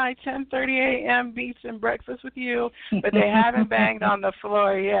appreciating my 10:30 a.m. beats and breakfast with you, but they haven't banged on the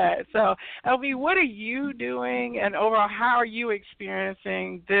floor yet. So, LV, what are you doing, and overall, how are you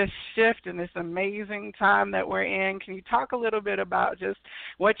experiencing this shift and this amazing time that we're in? Can you talk a little bit about just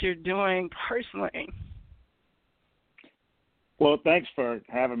what you're doing personally? Well, thanks for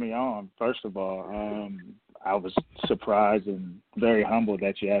having me on, first of all. I was surprised and very humbled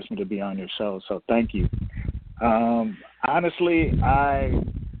that you asked me to be on your show, so thank you. Honestly, I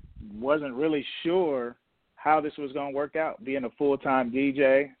wasn't really sure how this was going to work out. Being a full-time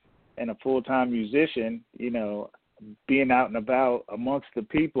DJ and a full-time musician, being out and about amongst the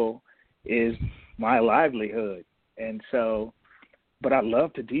people is my livelihood. And so, but I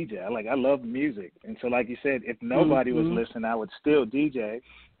love to DJ. I love music. And so, like you said, if nobody was listening, I would still DJ.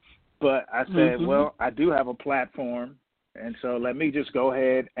 But I said, well, I do have a platform, and so let me just go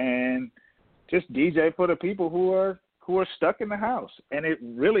ahead and just DJ for the people who are stuck in the house. And it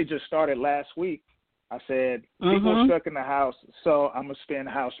really just started last week. I said, people are stuck in the house, so I'm going to spin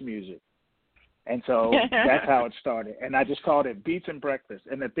house music. And so that's how it started. And I just called it Beats and Breakfast.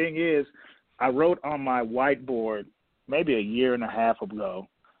 And the thing is, I wrote on my whiteboard maybe a year and a half ago,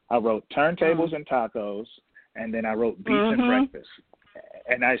 I wrote turntables and tacos, and then I wrote beats and breakfast.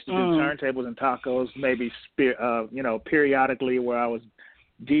 And I used to do turntables and tacos maybe, periodically where I was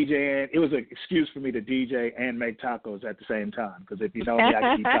DJing. It was an excuse for me to DJ and make tacos at the same time, because if you know me, I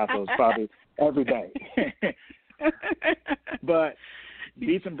can eat tacos probably every day. But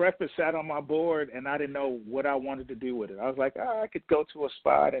Beats and Breakfast sat on my board, and I didn't know what I wanted to do with it. I was like, I could go to a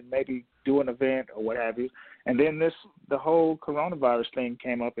spot and maybe do an event or what have you. And then the whole coronavirus thing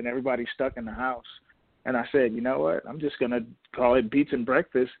came up, and everybody's stuck in the house. And I said, you know what? I'm just going to call it Beats and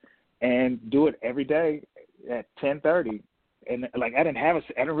Breakfast and do it every day at 10:30. And I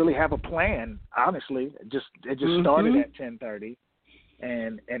didn't really have a plan, honestly. It just started at 10:30.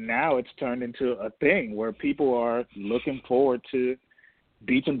 And now it's turned into a thing where people are looking forward to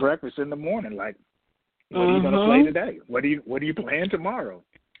Beats and Breakfast in the morning. Like, what are you going to play today? What are you playing tomorrow?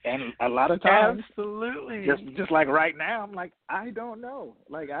 And a lot of times, absolutely, just like right now, I'm like, I don't know.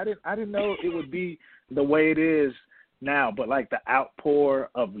 Like, I didn't know it would be the way it is now. But like the outpour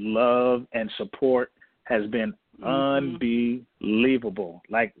of love and support has been unbelievable.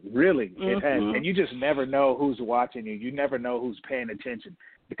 Like, really, it has. And you just never know who's watching you. You never know who's paying attention,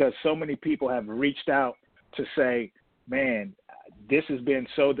 because so many people have reached out to say, man, this has been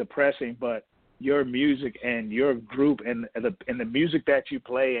so depressing, but your music and your group and the music that you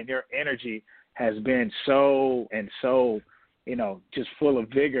play and your energy has been so, just full of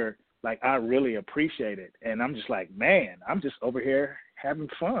vigor. Like, I really appreciate it. And I'm just like, man, I'm just over here having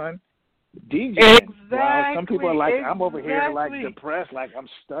fun DJing. Exactly. While some people are like, I'm over here like depressed, like I'm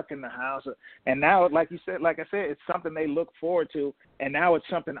stuck in the house. And now, like I said, it's something they look forward to. And now it's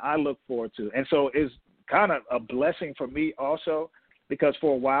something I look forward to. And so it's kind of a blessing for me also, because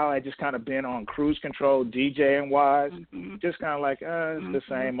for a while I just kind of been on cruise control DJing wise, just kind of like, it's the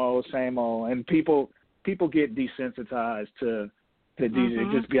same old. And people get desensitized to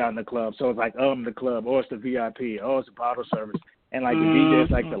DJ, just be out in the club. So it's like, the club, or it's the VIP, or it's the bottle service. And like the DJ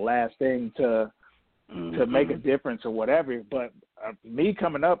is like the last thing to make a difference or whatever. But me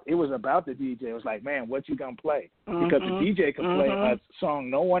coming up, it was about the DJ. It was like, man, what you gonna play? Because the DJ can play a song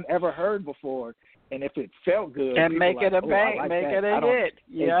no one ever heard before, and if it felt good, and make it a bang, like make that. it a hit.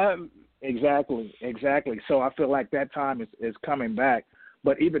 Yeah, exactly. So I feel like that time is coming back.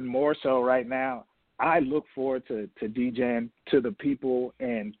 But even more so right now, I look forward to DJing to the people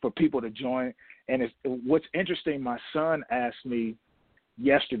and for people to join. And what's interesting, my son asked me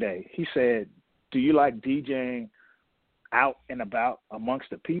yesterday, he said, do you like DJing out and about amongst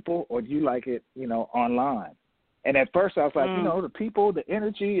the people, or do you like it, online? And at first I was like, the people, the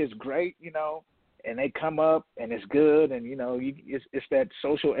energy is great, and they come up and it's good, and, it's that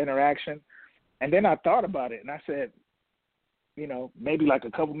social interaction. And then I thought about it and I said, maybe like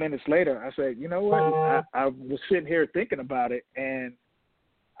a couple minutes later, I said, you know what? I was sitting here thinking about it, and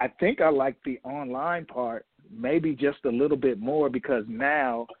I think I like the online part maybe just a little bit more, because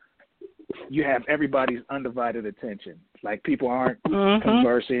now you have everybody's undivided attention. Like, people aren't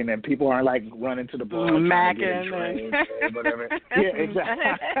conversing, and people aren't like running to the bar macking or whatever. Yeah, exactly.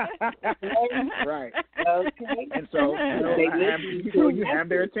 Right. Okay. And so you have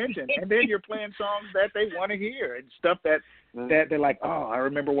their attention, and then you're playing songs that they want to hear and stuff that they're like, oh, I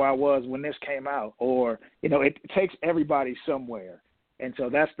remember where I was when this came out, or it takes everybody somewhere. And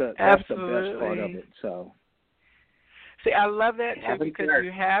so that's the best part of it. So, see, I love that too, because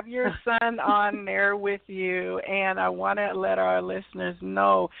you have your son on there with you, and I want to let our listeners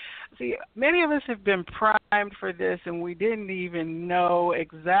know. See, many of us have been primed for this, and we didn't even know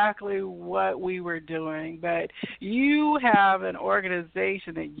exactly what we were doing. But you have an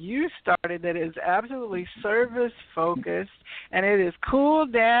organization that you started that is absolutely service-focused, and it is Cool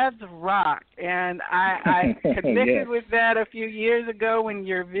Dads Rock. And I connected with that a few years ago when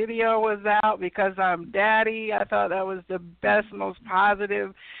your video was out, because I'm daddy. I thought that was the best, most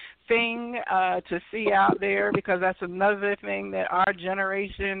positive thing to see out there, because that's another thing that our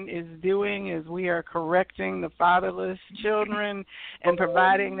generation is doing, is we are correcting the fatherless children and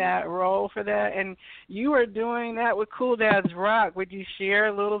providing that role for that. And you are doing that with Cool Dads Rock. Would you share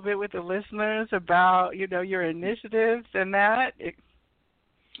a little bit with the listeners about, your initiatives and that?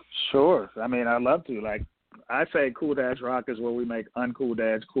 Sure. I mean, I'd love to. Like, I say Cool Dads Rock is where we make uncool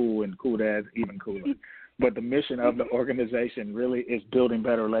dads cool and cool dads even cooler. But the mission of the organization really is building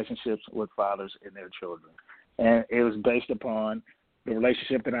better relationships with fathers and their children. And it was based upon the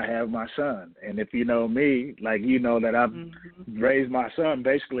relationship that I have with my son. And if you know me, like, that I've raised my son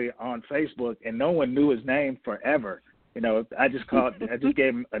basically on Facebook, and no one knew his name forever. I just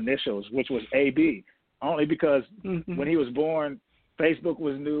gave him initials, which was AB, only because when he was born, Facebook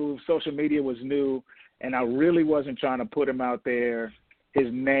was new, social media was new, and I really wasn't trying to put him out there, his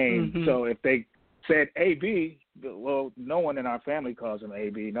name. So if they said AB, well, no one in our family calls him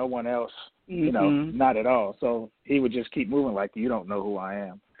AB. No one else, not at all. So he would just keep moving like, you don't know who I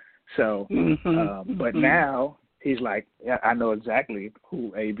am. So, but now he's like, yeah, I know exactly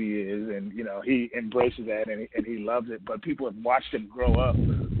who AB is, and, he embraces that, and he loves it. But people have watched him grow up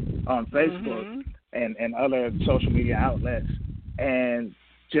on Facebook and other social media outlets, and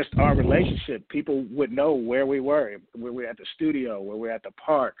just our relationship, people would know where we were at the studio, where we were at the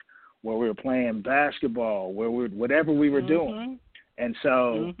park, where we were playing basketball, whatever we were doing. And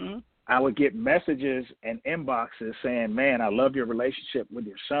so I would get messages and inboxes saying, man, I love your relationship with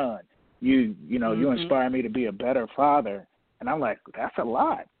your son. You inspire me to be a better father. And I'm like, that's a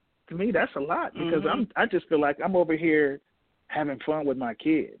lot. To me, that's a lot, because I just feel like I'm over here having fun with my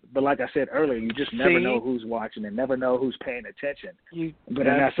kid. But like I said earlier, you just never know who's watching and never know who's paying attention. But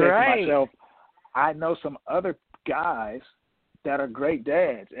then I said to myself, I know some other guys that are great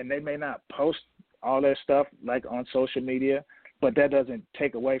dads, and they may not post all their stuff like on social media, but that doesn't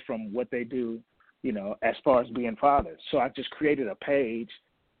take away from what they do, as far as being fathers. So I just created a page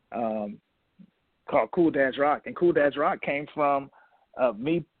called Cool Dads Rock, and Cool Dads Rock came from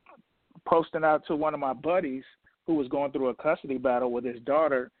me posting out to one of my buddies who was going through a custody battle with his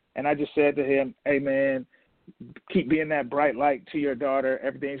daughter, and I just said to him, hey, man, keep being that bright light to your daughter.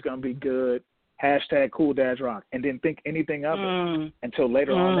 Everything's going to be good. Hashtag Cool Dads Rock. And didn't think anything of it until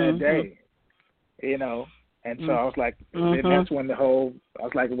later on that day, you know. And so I was like, and that's when I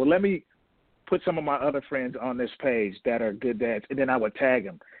was like, well, let me put some of my other friends on this page that are good dads, and then I would tag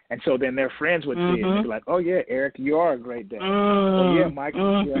them. And so then their friends would see it and they'd be like, oh, yeah, Eric, you are a great dad. Oh, yeah, Mike,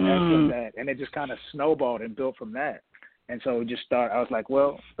 you're an excellent dad. And it just kind of snowballed and built from that. And so I was like,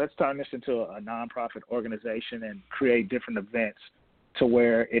 well, let's turn this into a nonprofit organization and create different events to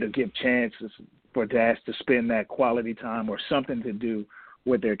where it'll give chances for dads to spend that quality time or something to do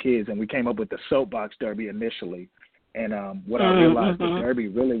with their kids. And we came up with the Soapbox Derby initially. And what I realized, the Derby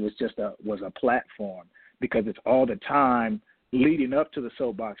really was just was a platform, because it's all the time leading up to the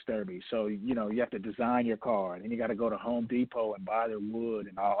Soapbox Derby. So, you know, you have to design your car, and then you got to go to Home Depot and buy the wood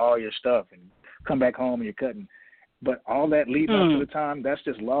and all your stuff and come back home and you're cutting. But all that leading up to the time, that's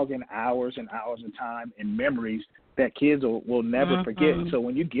just logging hours and hours of time and memories that kids will never forget. And so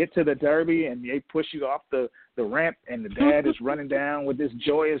when you get to the Derby and they push you off the ramp and the dad is running down with this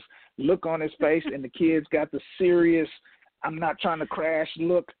joyous look on his face and the kid's got the serious, I'm not trying to crash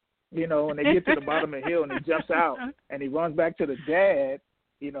look, you know, and they get to the bottom of the hill and he jumps out and he runs back to the dad,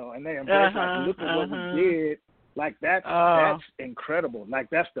 you know, and they embrace, like, look at what we did. Like, that's incredible. Like,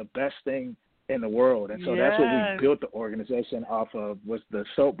 that's the best thing in the world. And so that's what we built the organization off of, was the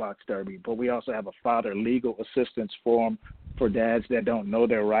Soapbox Derby. But we also have a father legal assistance forum for dads that don't know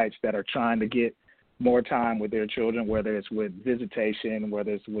their rights, that are trying to get more time with their children, whether it's with visitation,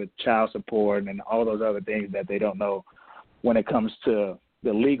 whether it's with child support and all those other things that they don't know when it comes to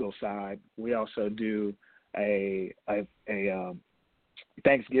the legal side. We also do a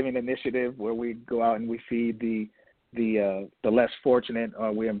Thanksgiving initiative where we go out and we feed the less fortunate,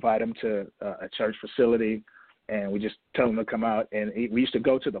 or we invite them to a church facility, and we just tell them to come out and eat. We used to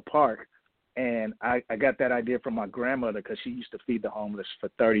go to the park, and I got that idea from my grandmother, because she used to feed the homeless for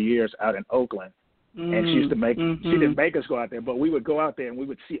 30 years out in Oakland. And she used to make, she didn't make us go out there, but we would go out there and we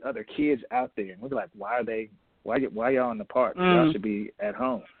would see other kids out there, and we'd be like, why y'all in the park? Y'all should be at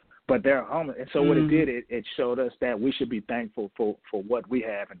home. But they're home. And so what it did, it showed us that we should be thankful for what we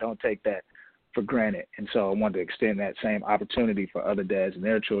have and don't take that for granted. And so I wanted to extend that same opportunity for other dads and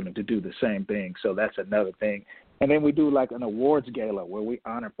their children to do the same thing. So that's another thing. And then we do like an awards gala where we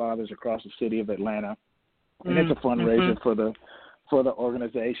honor fathers across the city of Atlanta. And it's a fundraiser for the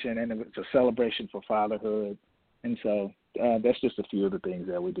organization, and it's a celebration for fatherhood. And so that's just a few of the things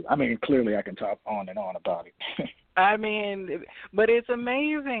that we do. I mean, clearly I can talk on and on about it. I mean, but it's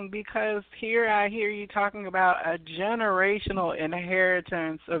amazing, because here I hear you talking about a generational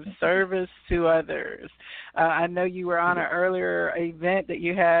inheritance of service to others. I know you were on an earlier event that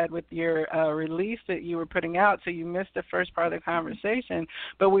you had with your release that you were putting out, so you missed the first part of the conversation.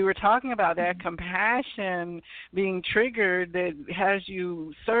 But we were talking about that compassion being triggered that has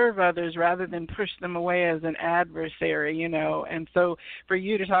you serve others rather than push them away as an adversary, you know. And so for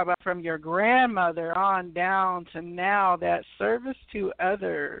you to talk about from your grandmother on down to now, that service to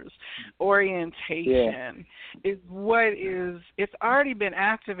others orientation is what is, it's already been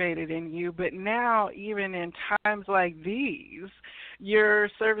activated in you, but now even in times like these, your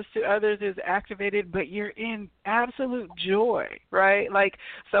service to others is activated, but you're in absolute joy, right? Like,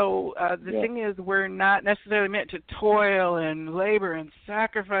 so the thing is, we're not necessarily meant to toil and labor and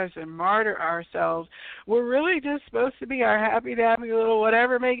sacrifice and martyr ourselves. We're really just supposed to be our happy-dappy little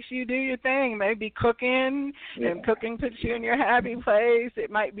whatever makes you do your thing. Maybe cooking, and cooking puts you in your happy place. It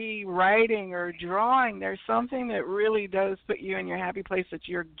might be writing or drawing. There's something that really does put you in your happy place. It's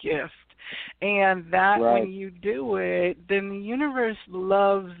your gift. And that when you do it, then the universe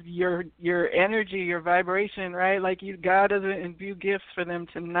loves your energy, your vibration, right? Like God doesn't imbue gifts for them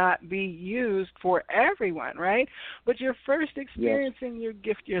to not be used for everyone, right? But you're first experiencing your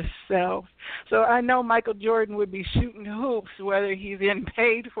gift yourself. So I know Michael Jordan would be shooting hoops whether he's getting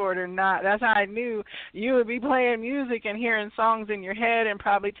paid for it or not. That's how I knew you would be playing music and hearing songs in your head and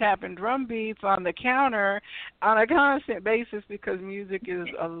probably tapping drum beats on the counter on a constant basis, because music is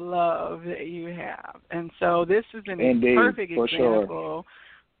a love that you have. And so this is perfect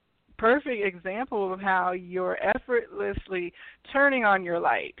example of how you're effortlessly turning on your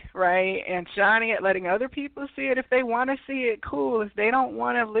light, right, and shining it, letting other people see it. If they want to see it, cool. If they don't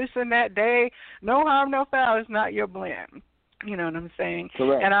want to listen that day, no harm, no foul. It's not your blend. You know what I'm saying?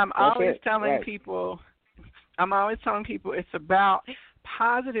 Correct. And I'm always telling people it's about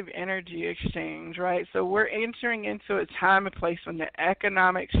positive energy exchange, right? So we're entering into a time and place when the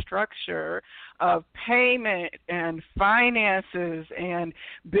economic structure of payment and finances and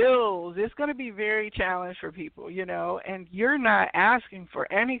bills is going to be very challenged for people, and you're not asking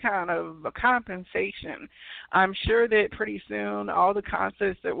for any kind of a compensation. I'm sure that pretty soon all the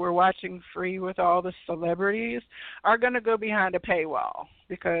concerts that we're watching free with all the celebrities are going to go behind a paywall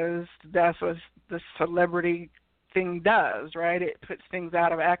because that's what the celebrity thing does, right? It puts things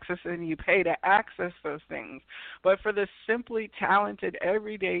out of access and you pay to access those things. But for the simply talented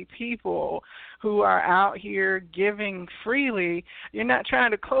everyday people who are out here giving freely, you're not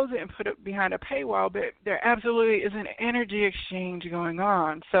trying to close it and put it behind a paywall, but there absolutely is an energy exchange going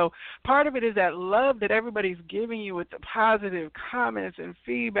on. So part of it is that love that everybody's giving you with the positive comments and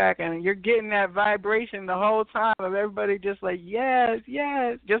feedback, and you're getting that vibration the whole time of everybody just like, yes,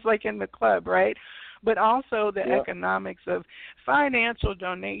 yes, just like in the club, right? But also the economics of financial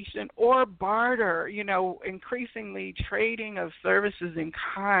donation or barter, increasingly trading of services in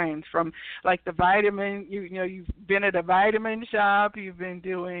kind from like the vitamin, you've been at a vitamin shop, you've been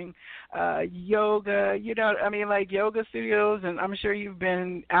doing yoga, like yoga studios, and I'm sure you've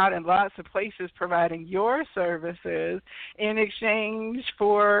been out in lots of places providing your services in exchange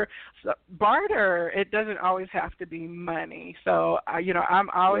for barter. It doesn't always have to be money. So, I'm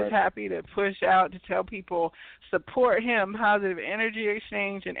always happy to push out to tell people, support him, positive energy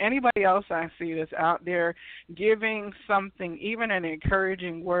exchange, and anybody else I see that's out there giving something, even an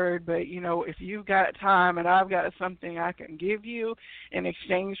encouraging word. But, if you've got time and I've got something I can give you in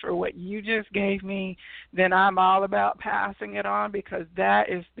exchange for what you just gave me, then I'm all about passing it on because that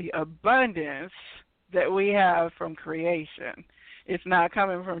is the abundance that we have from creation. It's not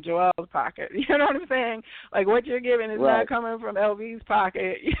coming from Joelle's pocket. You know what I'm saying? Like what you're giving is not coming from LV's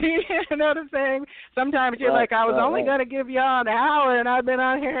pocket. You know what I'm saying? Sometimes you're like, I was only going to give y'all an hour, and I've been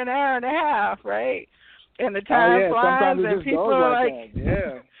on here an hour and a half, right? And the time flies, and people are like,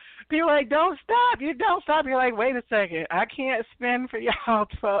 people are like, don't stop. You don't stop. You're like, wait a second. I can't spend for y'all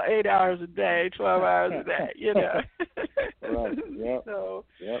 8 hours a day, 12 hours a day, Right. Yep. So,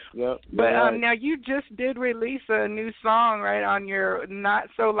 yep. But now you just did release a new song, right, on your Not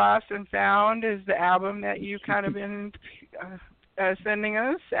So Lost and Found is the album that you've kind of been sending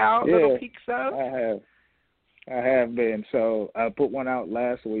us out little peeks of. I have been. So I put one out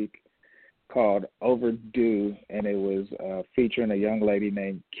last week called Overdue, and it was featuring a young lady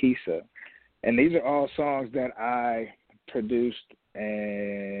named Kisa. And these are all songs that I produced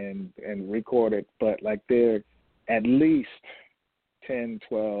and recorded, but like they're at least 10,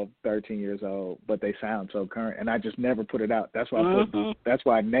 12, 13 years old, but they sound so current, and I just never put it out. That's why that's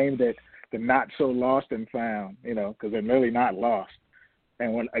why I named it the Not So Lost and Found, because they're really not lost.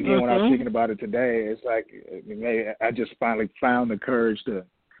 And when I was thinking about it today, it's like I just finally found the courage to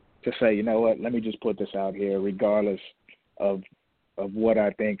say, you know what, let me just put this out here, regardless of what I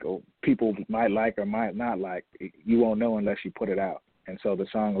think people might like or might not like. You won't know unless you put it out. And so the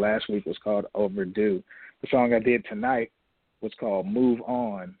song last week was called Overdue. The song I did tonight was called Move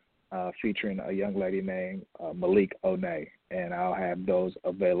On, featuring a young lady named Malik Onay. And I'll have those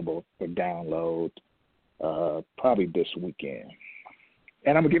available for download probably this weekend.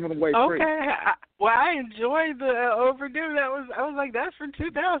 And I'm giving them away free. Okay. Well, I enjoyed the Overdue. I was like, that's from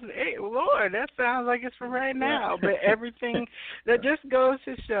 2008. Lord, that sounds like it's from right now. But everything that just goes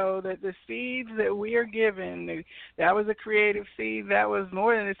to show that the seeds that we are given, that was a creative seed. That was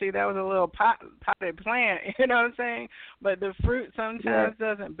more than a seed. That was a little potted plant. You know what I'm saying? But the fruit sometimes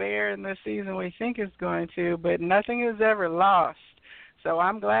doesn't bear in the season we think it's going to. But nothing is ever lost. So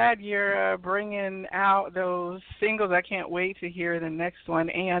I'm glad you're bringing out those singles. I can't wait to hear the next one.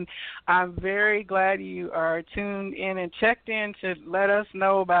 And I'm very glad you are tuned in and checked in to let us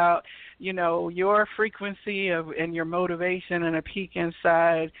know about, your frequency and your motivation and a peek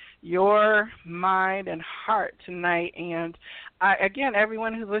inside your mind and heart tonight. And again,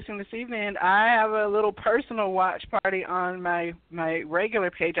 everyone who's listening this evening, I have a little personal watch party on my regular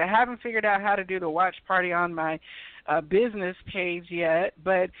page. I haven't figured out how to do the watch party on my business page yet,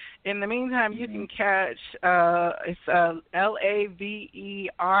 but in the meantime, you can catch it's LAVERIO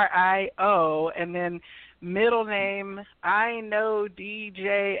and then middle name I know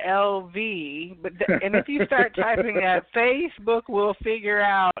DJ LV. And if you start typing that, Facebook will figure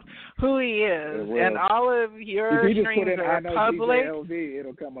out who he is, and all of your if you streams just put in are I know public. DJ LV,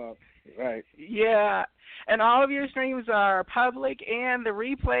 it'll come up. Right. Yeah. And all of your streams are public, and the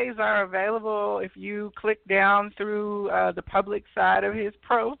replays are available. If you click down through the public side of his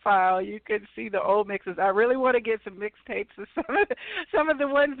profile, you can see the old mixes. I really want to get some mixtapes of some of the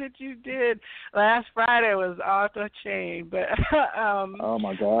ones that you did last Friday. Was off the chain, but oh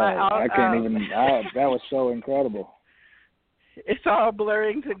my God, I can't even. That was so incredible. It's all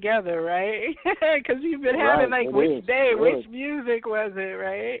blurring together, right? Because you've been having which day, which music was it,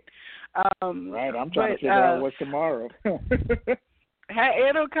 right? Right, I'm trying to figure out what's tomorrow.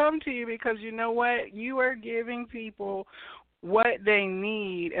 It'll come to you, because you know what? You are giving people what they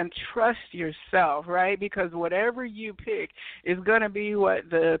need, and trust yourself, right? Because whatever you pick is going to be what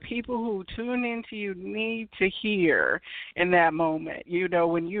the people who tune into you need to hear in that moment. You know,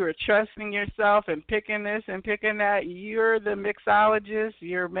 when you are trusting yourself and picking this and picking that, you're the mixologist,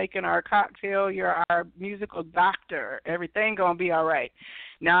 you're making our cocktail, you're our musical doctor. Everything going to be all right.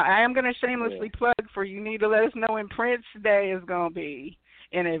 Now, I am going to shamelessly plug for you need to let us know when Prince Day is going to be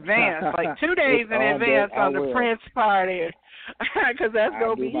in advance, like 2 days in advance on the Prince party, because that's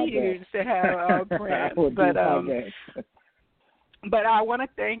going to be huge to have Prince. But I want to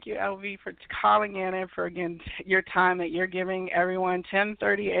thank you, LV, for calling in and for, again, your time that you're giving everyone.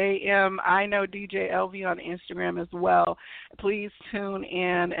 10:30 a.m. I know DJ LV on Instagram as well. Please tune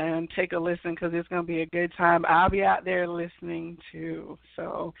in and take a listen, because it's going to be a good time. I'll be out there listening too.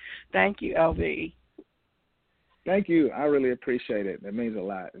 So thank you, LV. Thank you. I really appreciate it. It means a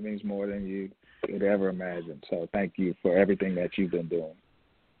lot. It means more than you could ever imagine. So thank you for everything that you've been doing.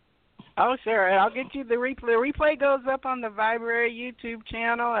 Oh, sure. And I'll get you the replay. The replay goes up on the Viberarian YouTube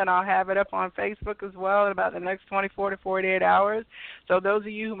channel, and I'll have it up on Facebook as well in about the next 24 to 48 hours. So those of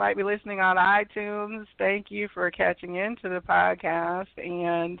you who might be listening on iTunes, thank you for catching into the podcast.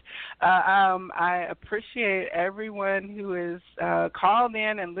 And I appreciate everyone who has called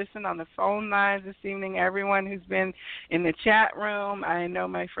in and listened on the phone lines this evening, everyone who's been in the chat room. I know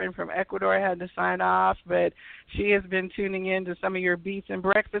my friend from Ecuador had to sign off, but she has been tuning in to some of your beats and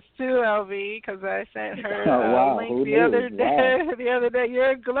breakfast too, LV, because I sent her a link the other day. Wow. The other day,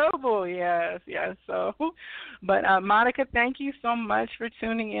 you're global, yes. So, but Monica, thank you so much for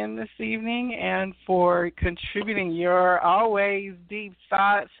tuning in this evening and for contributing your always deep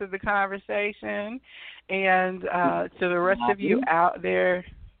thoughts to the conversation, and to the rest of you out there.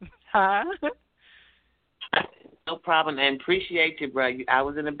 Huh? No problem, and appreciate you, bro. I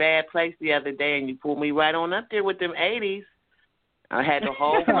was in a bad place the other day, and you pulled me right on up there with them 80s. I had the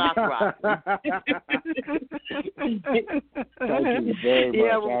whole block rock. Thank you very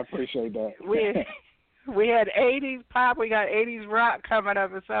much. I appreciate that. We had 80s pop. We got 80s rock coming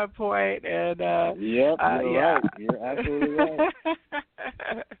up at some point. And, yep, you're right. You're absolutely right.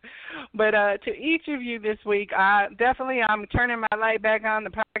 But to each of you this week, I'm turning my light back on. The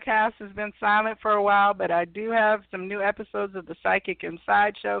podcast has been silent for a while, but I do have some new episodes of the Psychic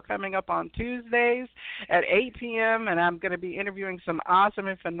Inside Show coming up on Tuesdays at 8 p.m., and I'm going to be interviewing some awesome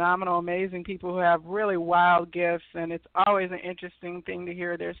and phenomenal, amazing people who have really wild gifts, and it's always an interesting thing to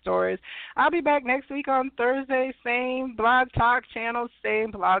hear their stories. I'll be back next week on Thursday, same Blog Talk channel,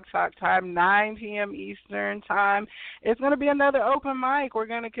 same Blog Talk time, 9 p.m. Eastern time. It's going to be another open mic. We're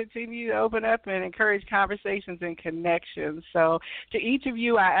going to continue to open up and encourage conversations and connections. So to each of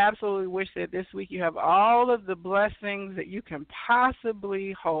you, I absolutely wish that this week you have all of the blessings that you can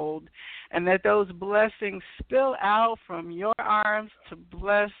possibly hold, and that those blessings spill out from your arms to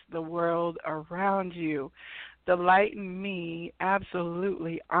bless the world around you. The light in me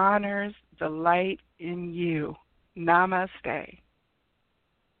absolutely honors the light in you. Namaste.